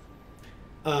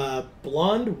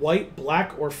 Blonde, white,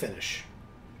 black, or finish?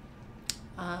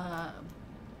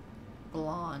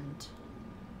 Blonde.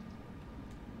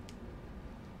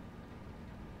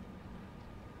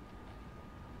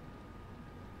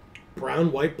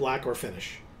 Brown, white, black, or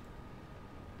finish?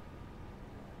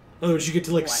 In other words, you get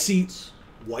to, like, White. see...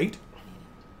 White?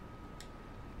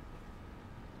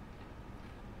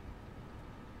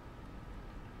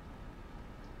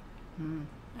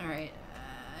 Alright,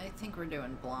 I think we're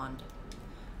doing blonde.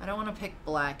 I don't want to pick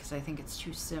black because I think it's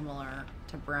too similar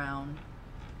to brown.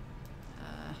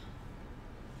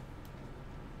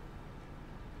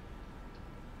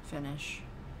 Finish.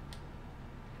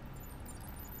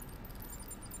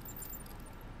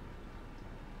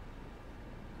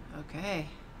 Okay.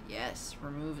 Yes,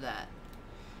 remove that.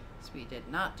 So we did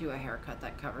not do a haircut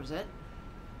that covers it.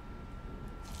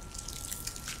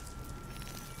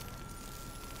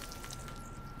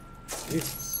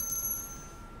 Jesus.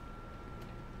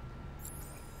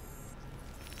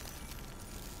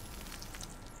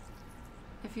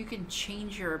 If you can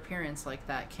change your appearance like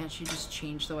that, can't you just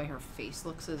change the way her face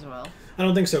looks as well? I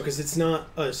don't think so, because it's not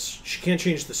a... She can't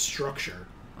change the structure.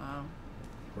 Oh.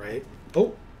 Right?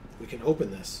 Oh, we can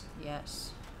open this.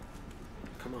 Yes.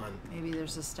 Come on. Maybe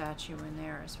there's a statue in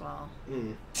there as well.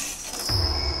 Mm.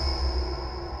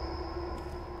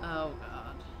 Oh,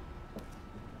 God.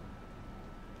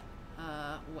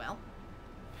 Well.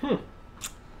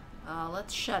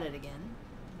 Let's shut it again.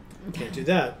 Can't do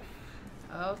that.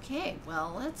 Okay,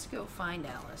 well, let's go find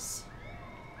Alice.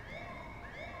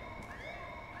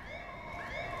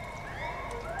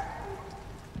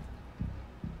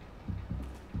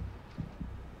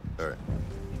 All right.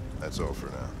 That's all for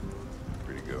now.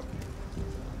 Free to go.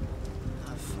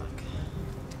 Oh, fuck.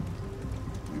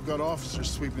 We've got officers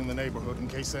sweeping the neighborhood in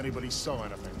case anybody saw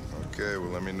anything. Okay, well,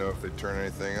 let me know if they turn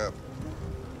anything up.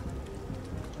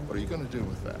 What are you gonna do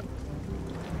with that?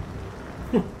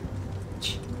 I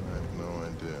have no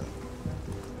idea.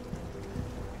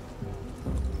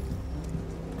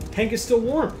 Hank is still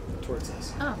warm towards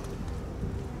us. Oh.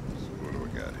 So what do we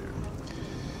got here?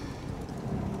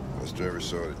 Bus driver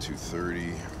saw it at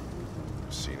 2:30.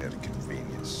 Seen at a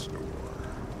convenience store.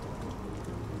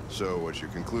 So, what's your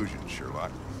conclusion,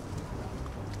 Sherlock?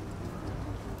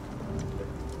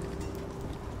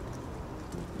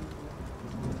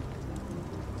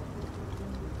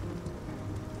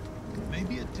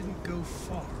 Maybe it didn't go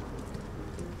far.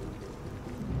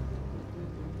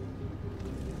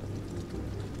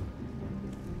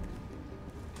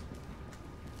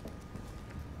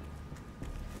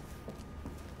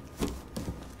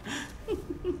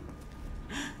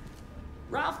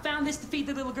 Ralph found this to feed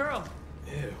the little girl.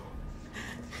 Ew.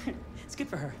 It's good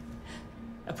for her.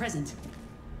 A present.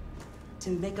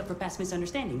 To make up for past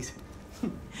misunderstandings.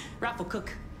 Ralph will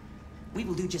cook. We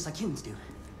will do just like humans do.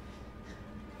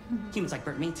 Humans like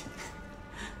burnt meat.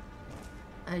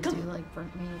 I do like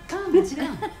burnt meat. Come and sit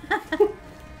down.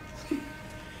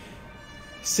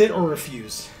 Sit or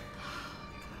refuse?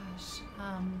 Gosh.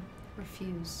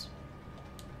 Refuse.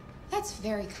 That's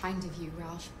very kind of you,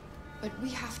 Ralph. But we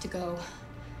have to go.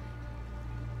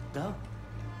 Go?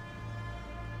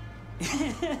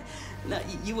 No,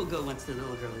 you will go once the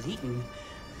little girl is eaten.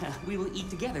 We will eat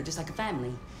together, just like a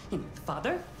family. You know, the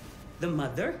father, the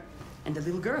mother, and the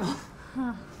little girl.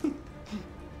 Huh.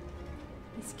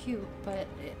 He's cute, but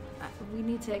we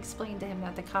need to explain to him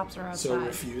that the cops are outside. So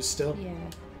refuse still? Yeah.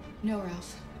 No,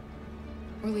 Ralph.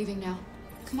 We're leaving now.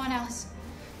 Come on, Alice.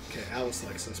 Okay, Alice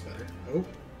likes us better. Oh,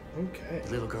 okay.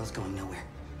 The little girl's going nowhere.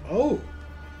 Oh.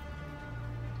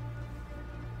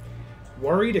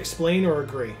 Worried, explain, or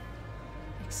agree?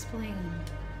 Explain.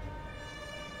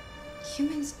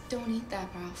 Humans don't eat that,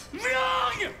 Ralph.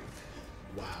 Wrong!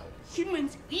 Wow.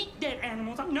 Humans eat dead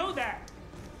animals, I know that.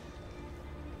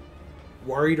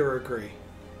 Worried or agree?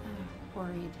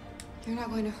 Worried. You're not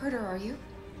going to hurt her, are you?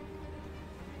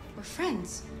 We're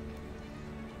friends.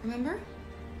 Remember?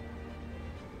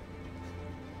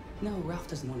 No, Ralph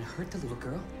doesn't want to hurt the little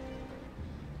girl.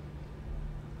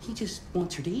 He just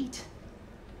wants her to eat.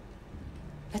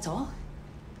 That's all.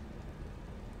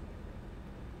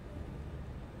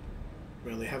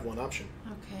 We only have one option.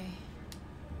 Okay.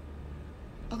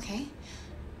 Okay.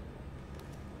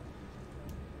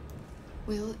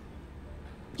 We'll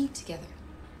eat together.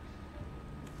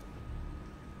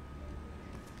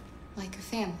 Like a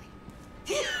family.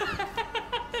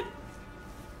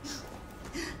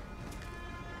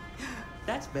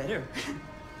 That's better.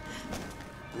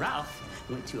 Ralph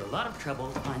went to a lot of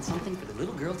trouble to find something for the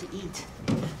little girl to eat.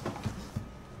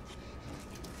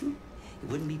 It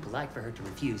wouldn't be polite for her to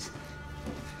refuse,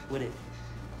 would it?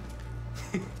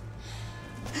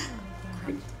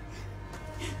 Great.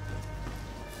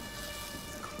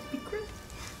 It's going to be great.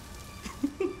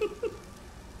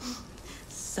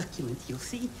 Succulent, you'll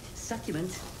see.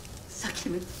 Succulent.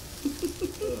 Succulent.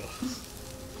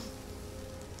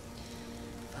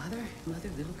 Father, mother,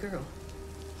 little girl.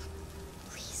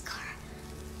 Please, Cara.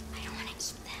 I don't want to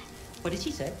eat that. What did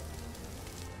she say?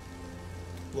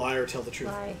 Lie or tell the truth?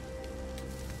 Lie.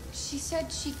 She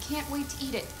said she can't wait to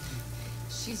eat it.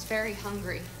 She's very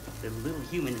hungry. The little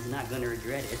human is not going to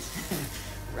regret it.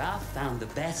 Ralph found the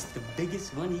best, the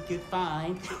biggest one he could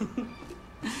find.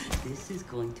 This is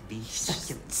going to be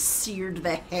succulent. Seared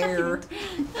the hair.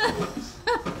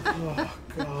 Oh,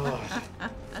 God.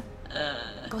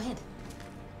 Go ahead.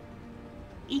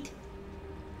 Eat.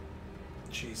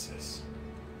 Jesus.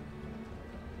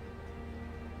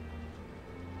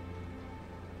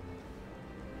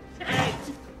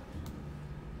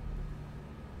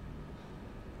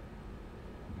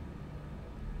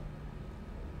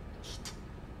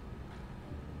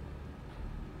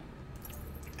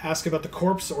 Ask about the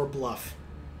corpse or bluff?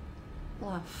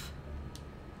 Bluff.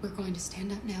 We're going to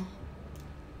stand up now.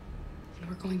 And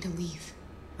we're going to leave,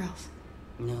 Ralph.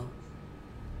 No.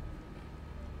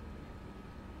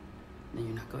 No,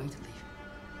 you're not going to leave.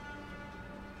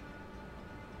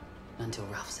 Until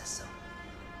Ralph says so.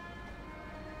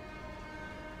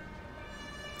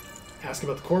 Ask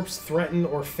about the corpse, threaten,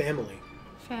 or family?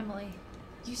 Family.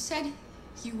 You said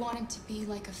you wanted to be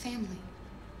like a family,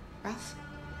 Ralph.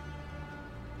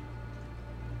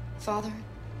 Father,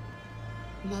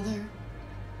 mother,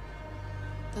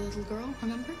 the little girl,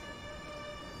 remember?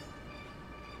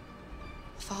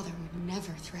 Father would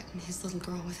never threaten his little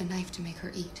girl with a knife to make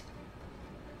her eat.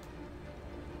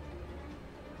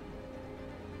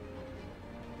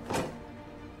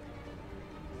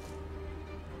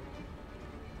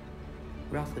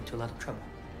 Ralph went to a lot of trouble.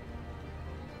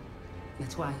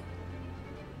 That's why.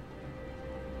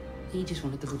 He just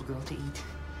wanted the little girl to eat.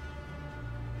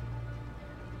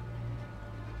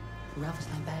 Ralph is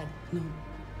not bad. No.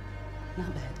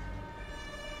 Not bad.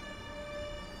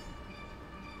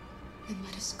 Then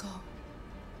let us go.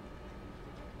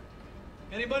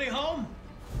 Anybody home?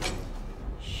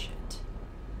 Shit.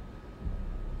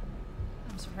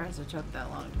 I'm surprised it took that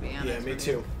long, to be honest. Yeah, me with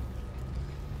you. too.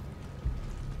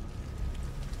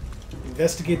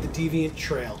 Investigate the deviant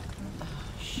trail. Oh,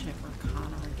 shit, we're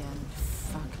Connor again.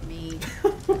 Fuck me.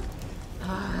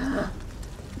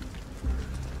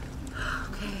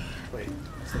 Okay. Wait,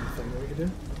 is that the thing that we can do?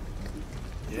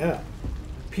 Yeah.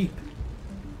 Peep.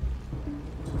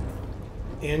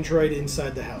 Android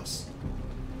inside the house.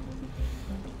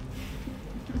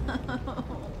 No.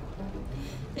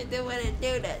 I don't want to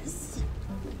do this.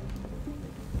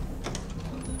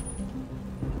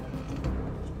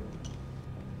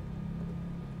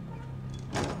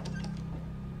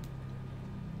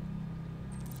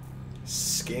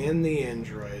 Scan the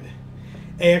android.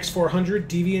 AX400,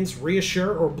 Deviants,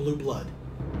 Reassure, or Blue Blood?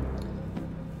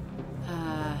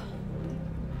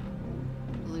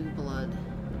 Blue blood.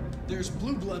 There's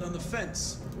blue blood on the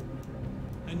fence.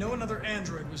 I know another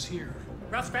android was here.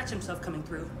 Ralph scratched himself coming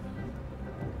through.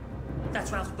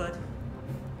 That's Ralph's blood.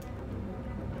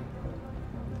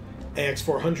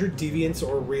 AX400, Deviants,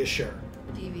 or Reassure?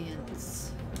 Deviants.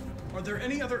 Are there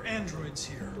any other androids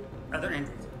here? Other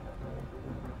androids?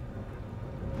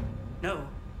 No.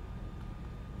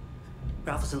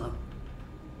 Ralph is alone.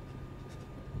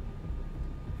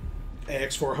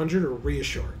 AX400 or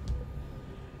Reassure?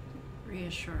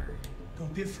 Reassure.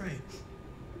 Don't be afraid.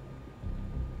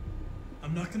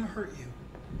 I'm not gonna hurt you.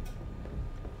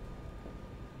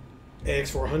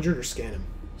 AX400 or scan him?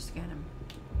 Scan him.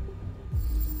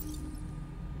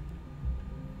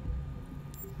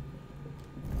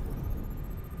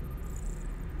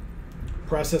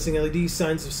 Processing LED,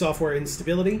 signs of software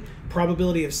instability,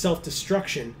 probability of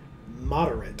self-destruction,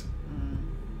 moderate.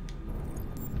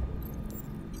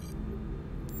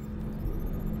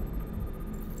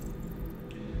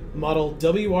 Model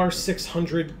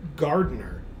WR600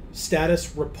 Gardner,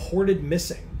 status reported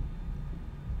missing.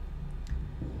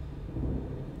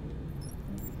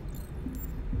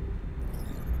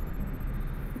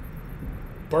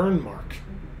 Burn mark,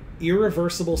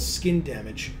 irreversible skin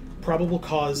damage, probable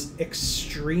cause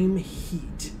extreme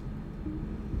heat.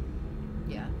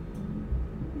 Yeah.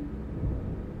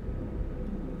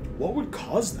 What would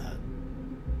cause that?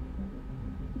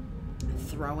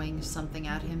 Throwing something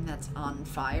at him that's on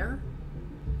fire?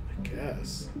 I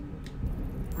guess.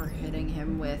 Or hitting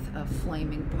him with a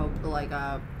flaming poke, like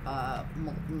a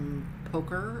molten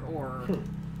poker, or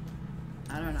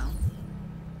I don't know.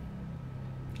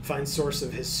 Find source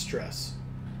of his stress.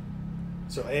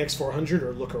 So AX400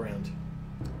 or look around.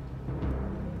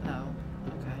 Oh,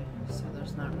 okay. So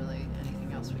there's not really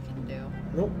anything else we can do.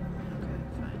 Nope. Okay,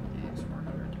 fine.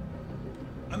 AX400.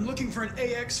 I'm looking for an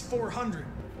AX400.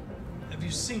 Have you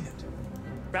seen it?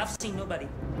 Ralph's seen nobody.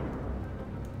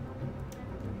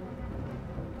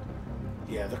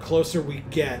 Yeah, the closer we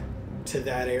get to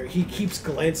that area, he keeps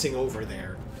glancing over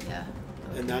there. Yeah.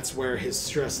 And that's where his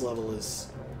stress level is.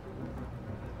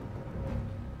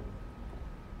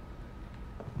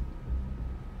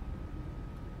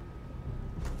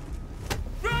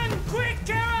 Run, quick,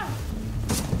 Kara!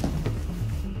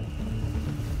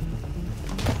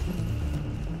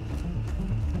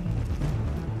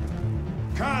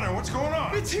 Connor, what's going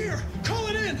on? It's here! Call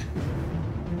it in!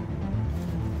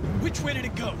 Which way did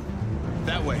it go?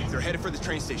 That way. They're headed for the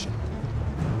train station.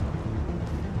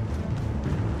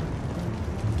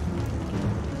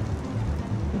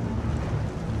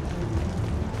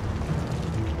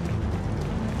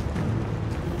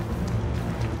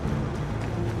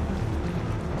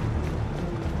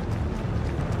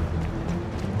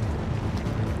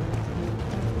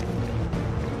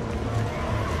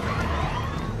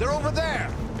 They're over there!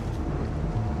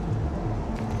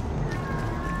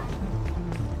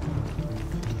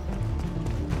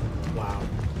 Wow.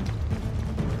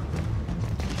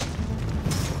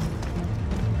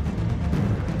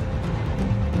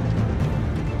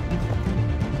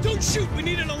 Don't shoot! We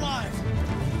need it alive!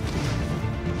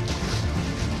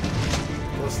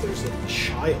 Unless there's a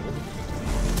child.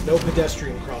 No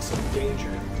pedestrian crossing.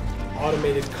 Danger.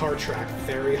 Automated car track.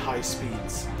 Very high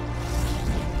speeds.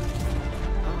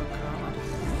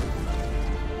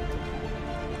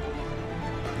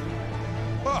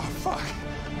 Oh, fuck.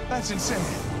 That's insane.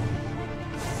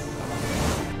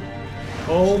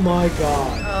 Oh my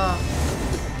god.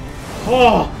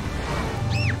 Oh!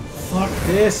 Fuck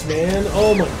this, man.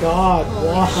 Oh my god.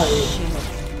 Why?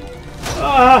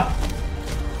 Ah!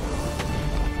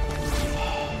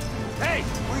 Hey,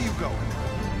 where are you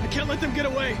going? I can't let them get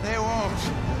away. They won't.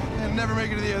 They'll never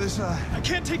make it to the other side. I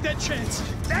can't take that chance.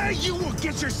 Now you will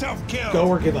get yourself killed. Go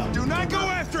or give up. Do not go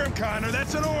after him, Connor.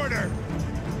 That's an order.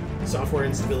 Software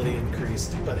instability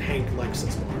increased, but Hank likes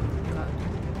us more.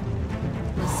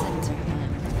 Listen to him.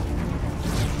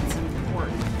 It's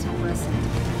important to listen.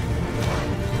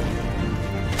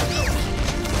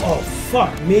 Oh,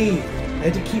 fuck me. I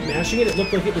had to keep mashing it. It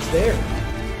looked like it was there.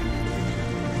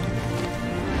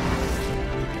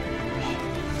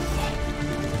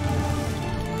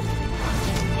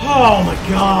 Oh my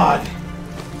god.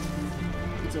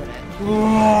 You did it.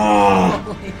 Oh,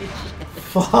 Holy shit.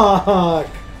 fuck.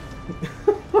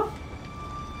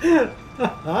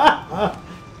 Are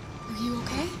you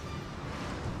okay?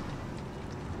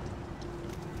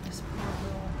 This poor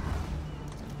girl.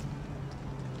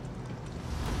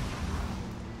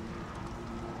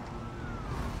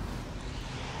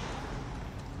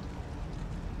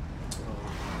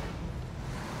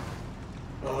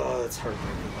 Oh, that's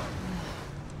heartbreaking.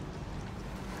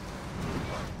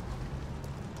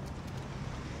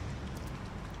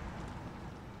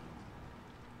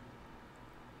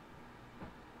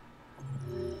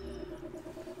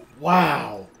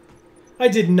 Wow. I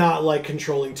did not like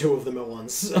controlling two of them at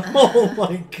once. Oh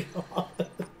my god.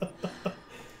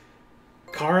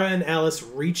 Kara and Alice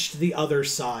reached the other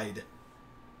side.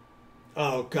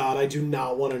 Oh god, I do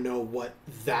not want to know what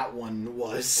that one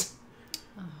was.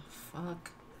 Oh, fuck.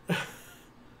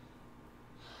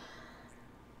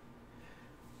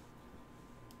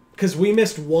 Because we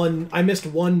missed one... I missed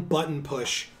one button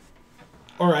push.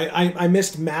 Or I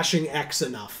missed mashing X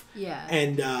enough. Yeah.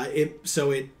 And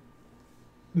it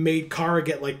made Kara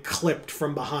get, like, clipped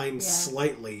from behind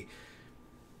slightly.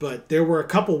 But there were a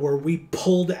couple where we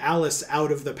pulled Alice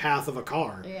out of the path of a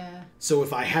car. Yeah. So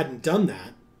if I hadn't done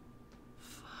that...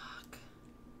 Fuck.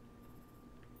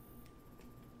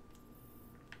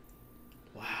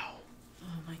 Wow.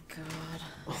 Oh my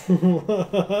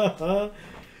god.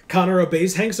 Connor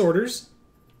obeys Hank's orders.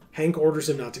 Hank orders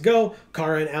him not to go.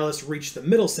 Kara and Alice reach the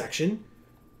middle section.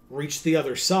 Reach the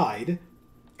other side.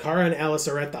 Kara and Alice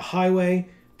are at the highway.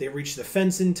 They reach the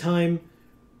fence in time.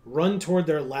 Run toward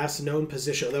their last known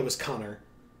position. Oh, that was Connor.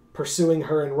 Pursuing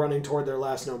her and running toward their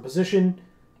last known position.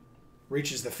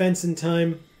 Reaches the fence in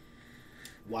time.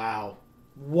 Wow.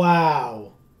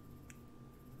 Wow.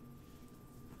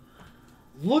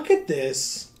 Look at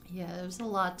this. Yeah, there's a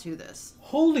lot to this.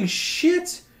 Holy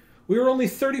shit. We were only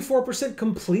 34%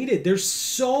 completed. There's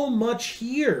so much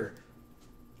here.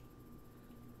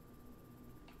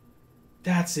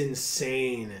 That's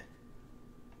insane.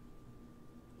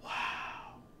 Wow.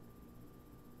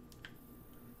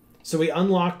 So we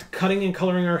unlocked cutting and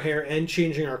coloring our hair and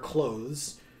changing our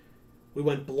clothes. We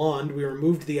went blonde. We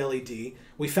removed the LED.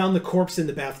 We found the corpse in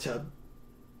the bathtub.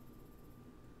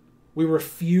 We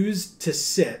refused to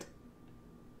sit.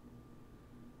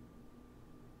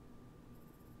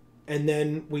 And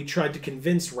then we tried to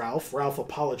convince Ralph. Ralph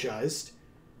apologized.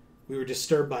 We were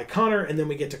disturbed by Connor, and then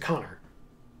we get to Connor.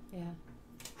 Yeah.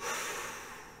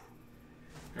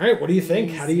 All right, what do you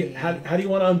think? How do you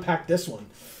want to unpack this one?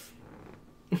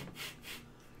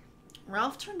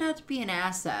 Ralph turned out to be an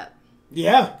asset.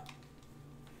 Yeah.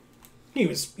 He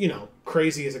was,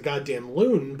 crazy as a goddamn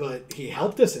loon, but he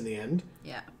helped us in the end.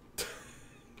 Yeah.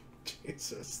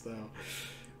 Jesus, though.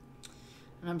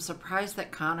 And I'm surprised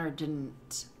that Connor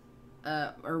didn't,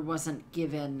 or wasn't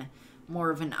given more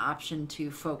of an option to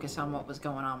focus on what was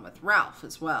going on with Ralph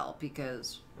as well,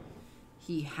 because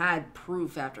he had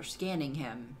proof after scanning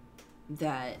him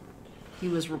that he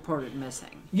was reported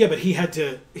missing. Yeah, but he had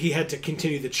to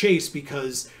continue the chase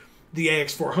because the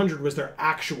AX-400 was their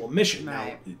actual mission.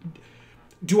 Right. Now,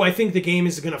 do I think the game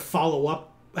is going to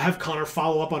have Connor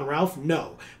follow up on Ralph?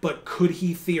 No. But could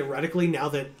he theoretically, now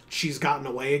that she's gotten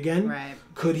away again? Right.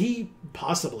 Could he?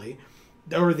 Possibly.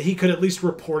 or he could at least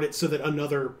report it so that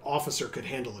another officer could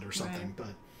handle it or something.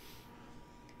 Right.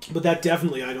 But that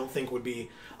definitely, I don't think, would be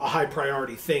a high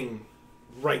priority thing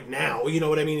right now. You know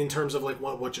what I mean, in terms of like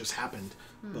what just happened.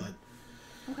 But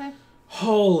Okay.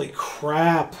 holy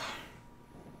crap!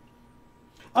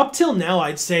 Up till now,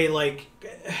 I'd say like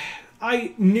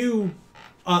I knew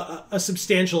a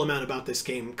substantial amount about this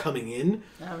game coming in.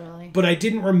 Oh, really? But I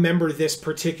didn't remember this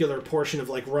particular portion of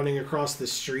like running across the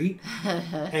street,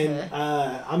 and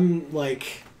I'm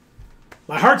like,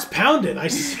 my heart's pounding.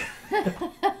 It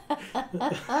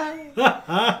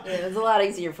was a lot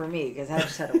easier for me because I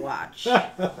just had to watch.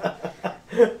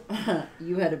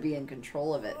 You had to be in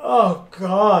control of it. Oh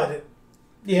God,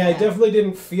 yeah, I definitely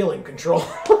didn't feel in control.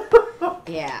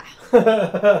 Yeah,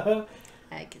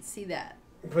 I can see that.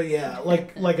 But yeah,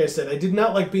 like I said, I did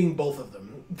not like being both of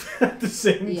them at the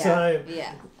same time.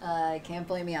 Yeah, I can't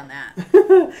blame you on that.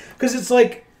 Because it's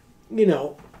like, you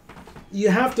know, you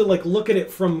have to like look at it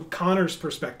from Connor's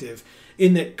perspective,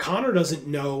 in that Connor doesn't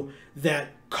know that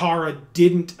Kara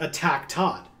didn't attack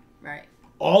Todd. Right.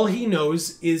 All he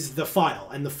knows is the file,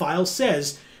 and the file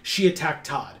says she attacked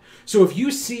Todd. So if you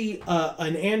see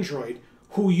an android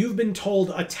who you've been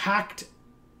told attacked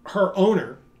her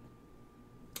owner,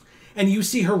 and you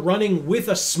see her running with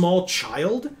a small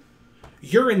child,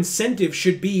 your incentive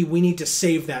should be, we need to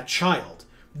save that child.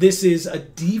 This is a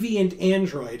deviant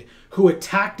android who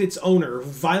attacked its owner, who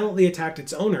violently attacked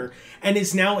its owner, and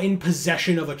is now in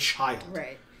possession of a child.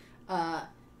 Right.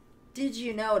 Did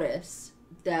you notice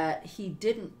that he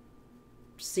didn't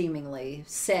seemingly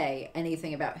say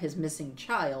anything about his missing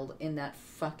child in that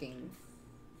fucking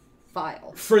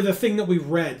file? For the thing that we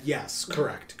read, yes,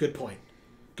 correct. Good point.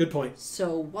 Good point.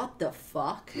 So what the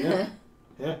fuck? Yeah.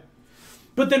 Yeah.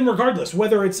 But then regardless,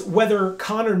 whether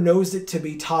Connor knows it to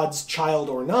be Todd's child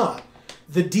or not,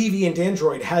 the deviant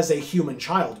android has a human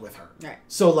child with her. Right.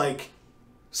 So like,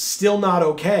 still not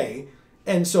okay.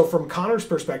 And so from Connor's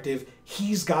perspective,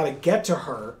 he's got to get to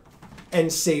her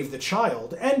and save the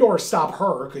child, and or stop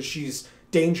her because she's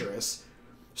dangerous.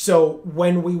 So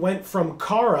when we went from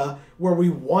Kara, where we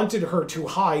wanted her to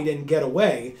hide and get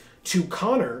away, to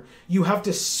Connor, you have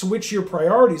to switch your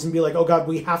priorities and be like, oh God,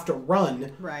 we have to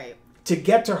run Right. to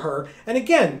get to her. And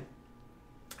again,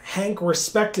 Hank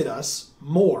respected us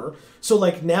more. So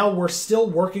like now we're still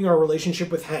working our relationship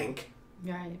with Hank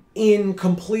Right. in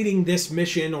completing this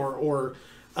mission or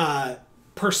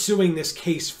pursuing this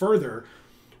case further.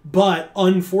 But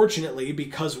unfortunately,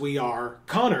 because we are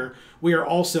Connor, we are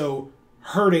also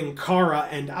hurting Kara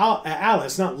and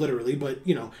Alice, not literally, but,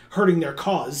 you know, hurting their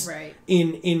cause. Right.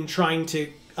 In trying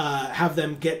to have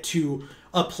them get to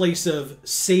a place of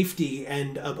safety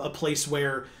and a place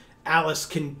where Alice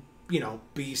can, you know,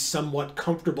 be somewhat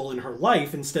comfortable in her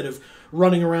life instead of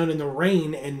running around in the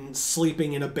rain and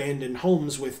sleeping in abandoned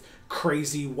homes with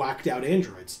crazy whacked out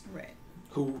androids. Right.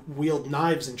 Who wield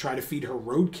knives and try to feed her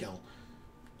roadkill.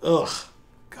 Ugh.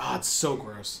 God, so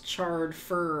gross. Charred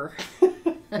fur.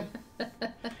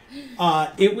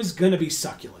 It was gonna be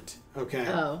succulent, okay?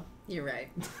 Oh, you're right.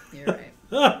 You're right.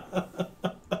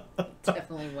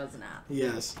 Definitely was not.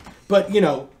 Yes. But, you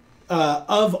know,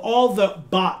 of all the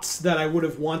bots that I would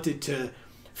have wanted to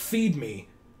feed me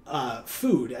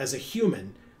food as a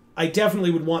human, I definitely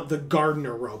would want the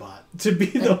gardener robot to be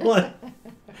the one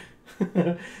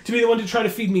to be the one to try to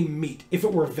feed me meat. If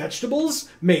it were vegetables,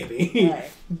 maybe.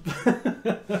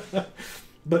 Right.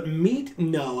 But meat?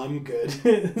 No, I'm good.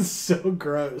 It's so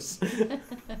gross.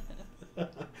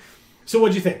 So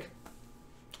what'd you think?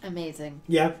 Amazing.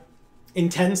 Yeah?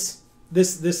 Intense?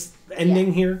 This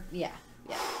ending here? Yeah.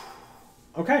 Yeah.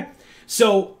 Okay.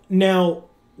 So now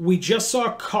we just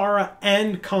saw Kara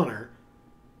and Connor.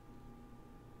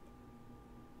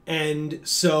 And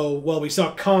so, well, we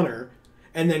saw Connor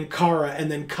and then Kara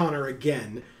and then Connor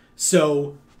again.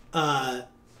 So,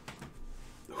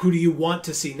 who do you want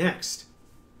to see next?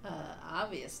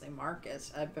 Obviously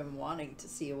Marcus. I've been wanting to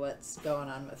see what's going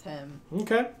on with him.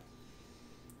 Okay.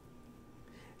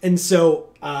 And so,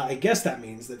 I guess that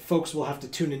means that folks will have to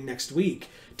tune in next week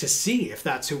to see if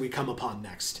that's who we come upon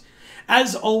next.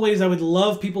 As always, I would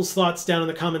love people's thoughts down in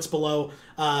the comments below.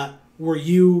 Were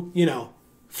you, you know,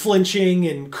 flinching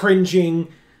and cringing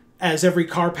as every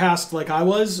car passed like I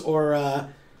was, or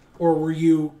were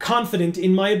you confident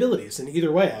in my abilities? And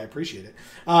either way, I appreciate it.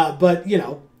 But, you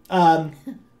know,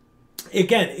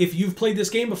 again, if you've played this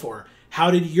game before, how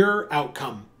did your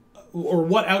outcome, or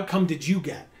what outcome did you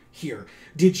get here?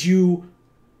 Did you,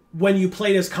 when you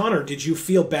played as Connor, did you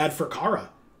feel bad for Kara?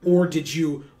 Or did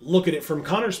you look at it from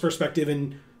Connor's perspective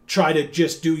and try to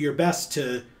just do your best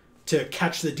to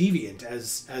catch the deviant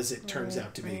as it turns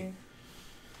out to be?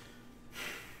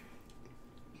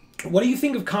 What do you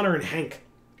think of Connor and Hank?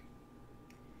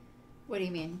 What do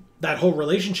you mean? That whole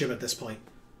relationship at this point.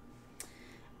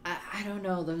 I don't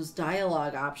know. Those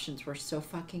dialogue options were so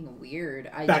fucking weird.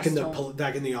 Back in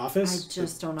the office. I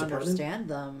just don't understand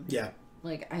them. Yeah.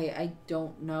 Like I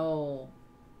don't know.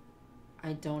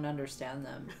 I don't understand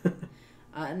them.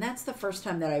 And that's the first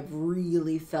time that I've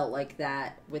really felt like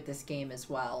that with this game as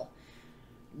well,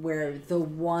 where the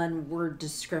one word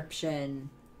description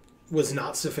was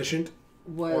not sufficient.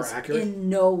 Was or accurate. In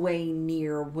no way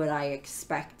near what I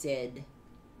expected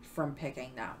from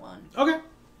picking that one. Okay.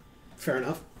 Fair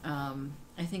enough.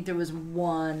 I think there was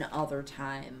one other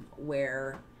time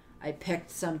where I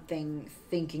picked something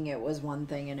thinking it was one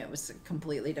thing and it was a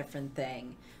completely different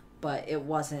thing, but it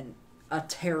wasn't a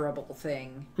terrible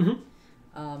thing.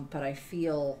 Mm-hmm. But I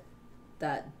feel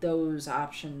that those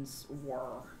options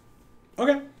were.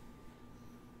 Okay.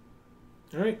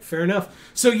 All right, fair enough.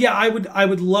 So yeah, I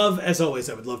would love, as always,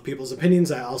 I would love people's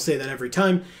opinions. I'll say that every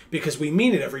time because we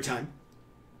mean it every time.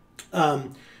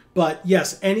 But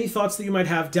yes, any thoughts that you might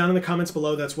have down in the comments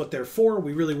below, that's what they're for.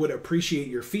 We really would appreciate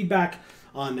your feedback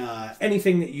on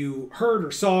anything that you heard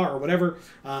or saw or whatever,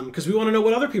 because we want to know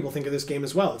what other people think of this game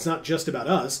as well. It's not just about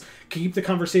us. Keep the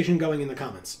conversation going in the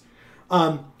comments.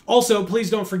 Also, please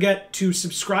don't forget to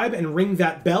subscribe and ring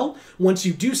that bell. Once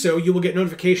you do so, you will get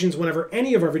notifications whenever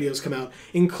any of our videos come out,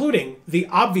 including the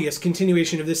obvious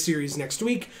continuation of this series next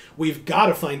week. We've got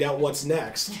to find out what's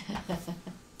next.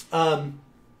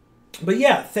 But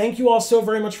yeah, thank you all so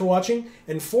very much for watching.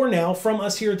 And for now, from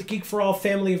us here at the Geek for All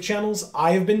family of channels,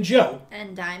 I have been Joe.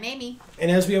 And I'm Amy. And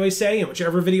as we always say, in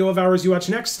whichever video of ours you watch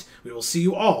next, we will see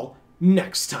you all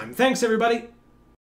next time. Thanks, everybody.